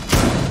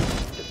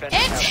 And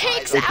Defenders have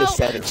takes It's a out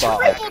 7-5.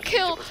 triple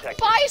kill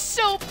by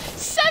Soap.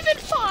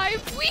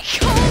 7-5. We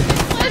called it.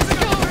 Let's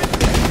go.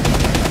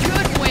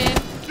 Good win.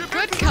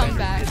 Good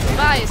comeback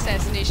by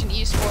Assassination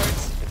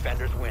Esports.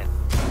 Defenders win.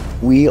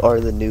 We're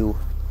the new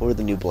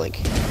blank.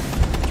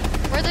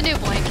 We're the new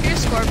blank. Here's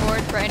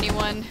scoreboard for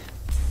anyone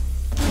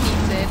who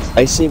needs it.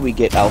 I say we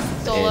get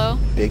Alpha Solo.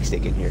 and Big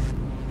Stick in here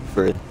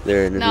for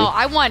their interview. No,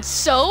 I want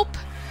Soap.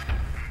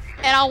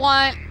 And I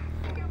want...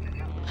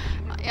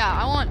 Yeah,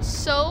 I want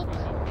Soap.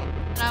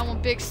 And I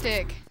want Big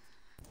Stick.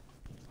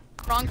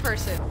 Wrong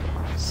person.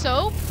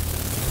 Soap?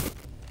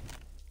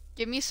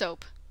 Give me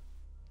Soap.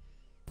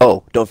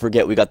 Oh, don't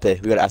forget we gotta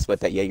ask about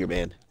that Jaeger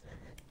man.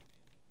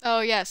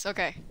 Oh, yes,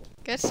 okay.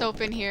 Get Soap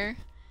in here.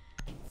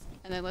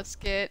 And then let's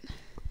get...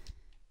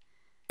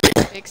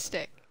 Big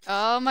Stick.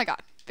 Oh my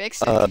god. Big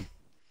Stick.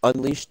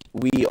 Unleashed.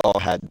 We all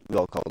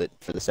called it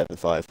for the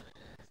 7-5.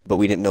 but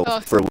we didn't know Oh.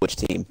 for which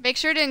team. Make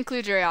sure to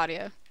include your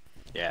audio.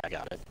 Yeah, I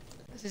got it.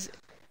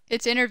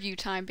 It's interview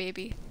time,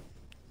 baby.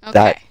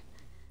 Okay.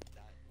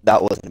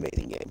 That was an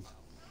amazing game,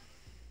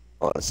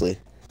 honestly.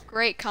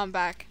 Great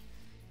comeback.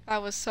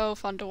 That was so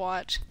fun to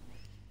watch.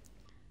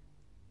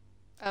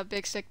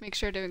 Big Stick, make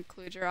sure to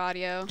include your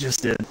audio.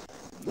 Just did.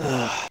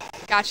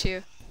 Got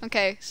you.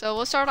 Okay, so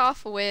we'll start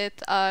off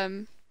with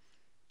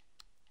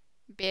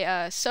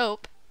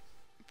Soap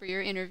for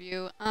your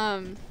interview.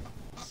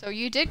 So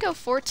you did go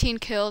 14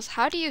 kills.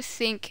 How do you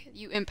think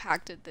you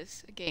impacted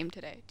this game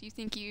today? Do you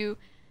think you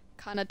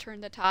kind of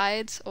turned the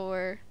tides,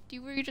 or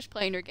were you just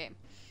playing your game?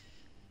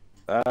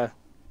 Kind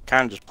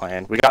of just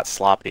playing. We got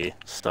sloppy,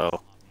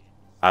 so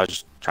I was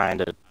just trying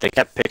to. They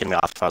kept picking me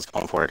off if I was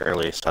going for it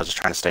early, so I was just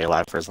trying to stay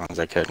alive for as long as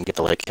I could and get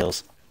the late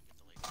kills.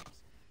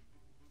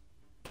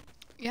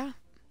 Yeah.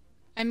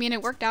 I mean,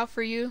 it worked out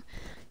for you.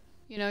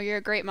 You know, you're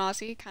a great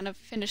Mozzie. Kind of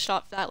finished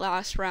off that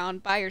last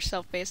round by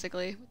yourself,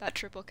 basically, with that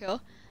triple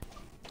kill.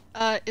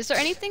 Is there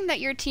anything that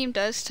your team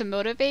does to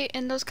motivate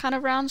in those kind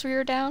of rounds where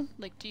you're down?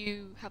 Like, do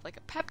you have, like,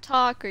 a pep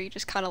talk, or you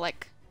just kind of,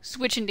 like,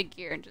 switch into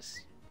gear and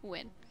just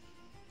win?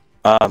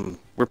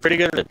 We're pretty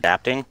good at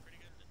adapting,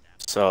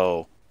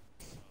 so...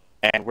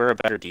 And we're a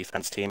better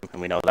defense team,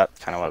 and we know that's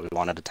kind of why we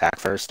wanted to attack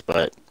first,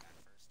 but...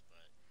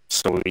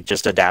 So we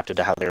just adapted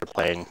to how they were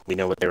playing. We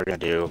knew what they were going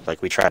to do.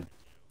 Like, we tried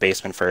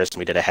basement first, and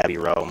we did a heavy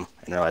roam,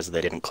 and realized that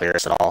they didn't clear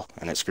us at all,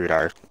 and it screwed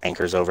our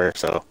anchors over,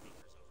 so...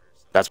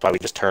 That's why we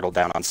just turtled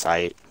down on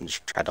site and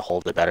just tried to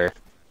hold it better.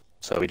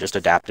 So we just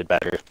adapted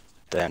better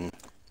than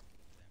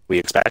we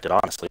expected,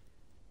 honestly.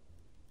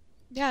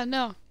 Yeah,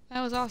 no,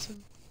 that was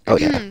awesome. Oh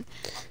yeah.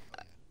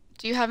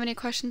 Do you have any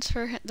questions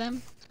for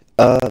them?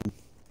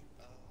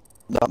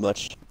 Not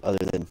much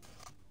other than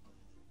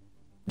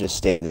just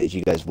stating that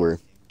you guys were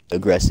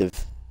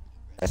aggressive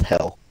as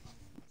hell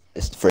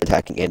for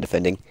attacking and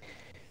defending.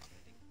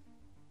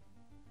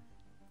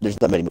 There's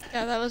not many.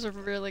 Yeah, that was a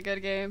really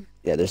good game.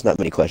 Yeah, there's not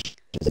many questions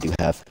that you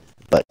have,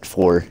 but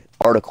for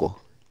article,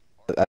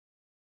 I've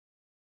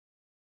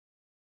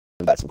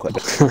got some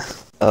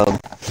questions. To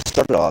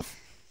start it off,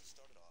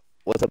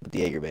 what's up with the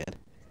Jaeger band?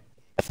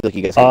 I feel like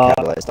you guys have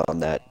capitalized on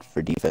that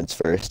for defense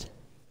first.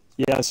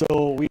 Yeah,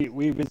 so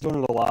we've been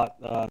doing it a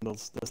lot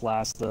this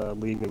last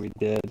league that we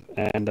did,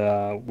 and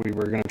we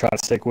were going to try to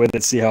stick with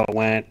it, see how it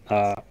went.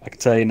 I can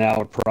tell you now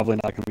we're probably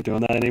not going to be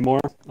doing that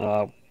anymore.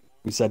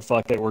 We said,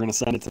 fuck it, we're going to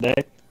send it today.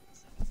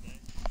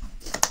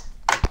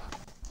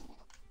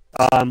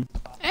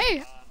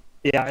 Hey,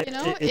 yeah, you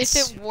know, if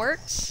it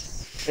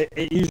works...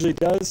 It usually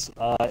does.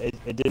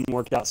 It didn't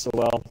work out so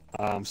well,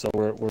 so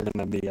we're going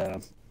to be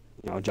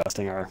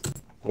adjusting what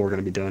we're going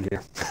to be doing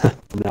here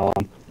from now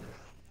on.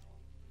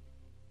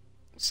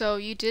 So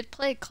you did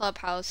play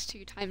Clubhouse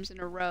 2 times in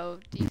a row.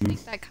 Do you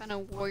think that kind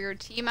of wore your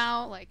team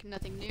out, like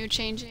nothing new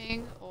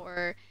changing,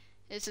 or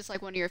is this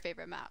like one of your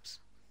favorite maps?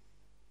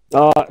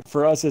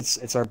 For us,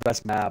 it's our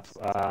best map.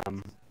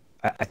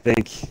 I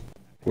think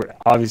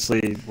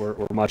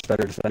we're much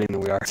better defending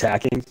than we are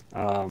attacking,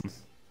 and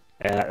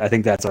I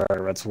think that's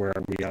where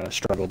we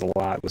struggled a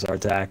lot, was our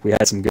attack. We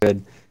had some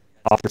good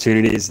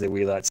opportunities that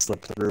we let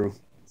slip through.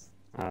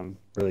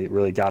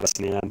 Really got us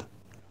in the end.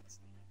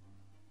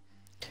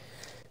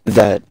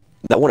 That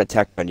one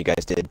attack round you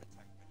guys did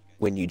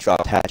when you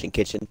dropped Hatch and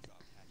Kitchen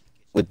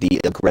with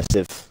the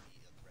aggressive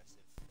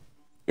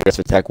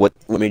attack, what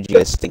made you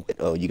guys think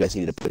that, you guys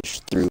needed to push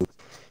through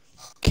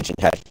Kitchen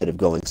Hatch instead of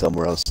going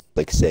somewhere else,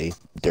 like, say,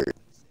 dirt?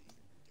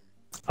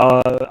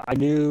 I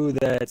knew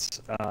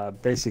that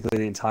basically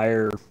the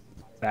entire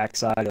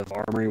backside of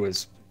Armory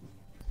was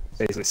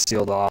basically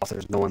sealed off.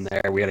 There's no one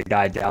there. We had a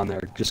guy down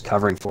there just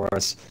covering for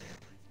us.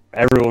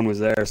 Everyone was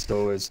there,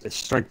 so it's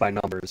strength by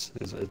numbers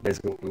is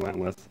basically what we went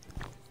with.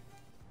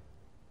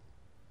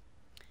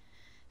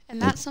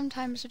 And that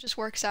sometimes it just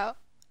works out,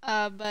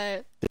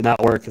 but... Did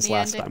not work this in the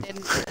last end, time. it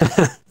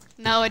didn't.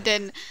 No, it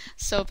didn't.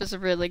 Soap is a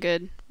really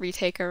good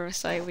retaker of a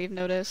site, we've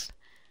noticed.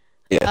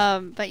 Yeah.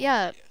 But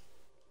yeah,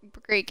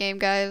 great game,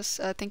 guys.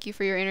 Thank you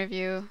for your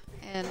interview,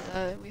 and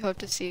we hope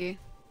to see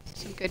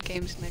some good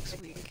games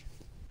next week.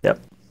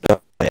 Yep.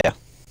 Oh, yeah.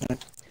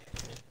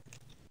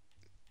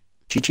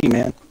 GG,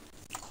 man.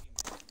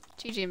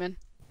 GG, man.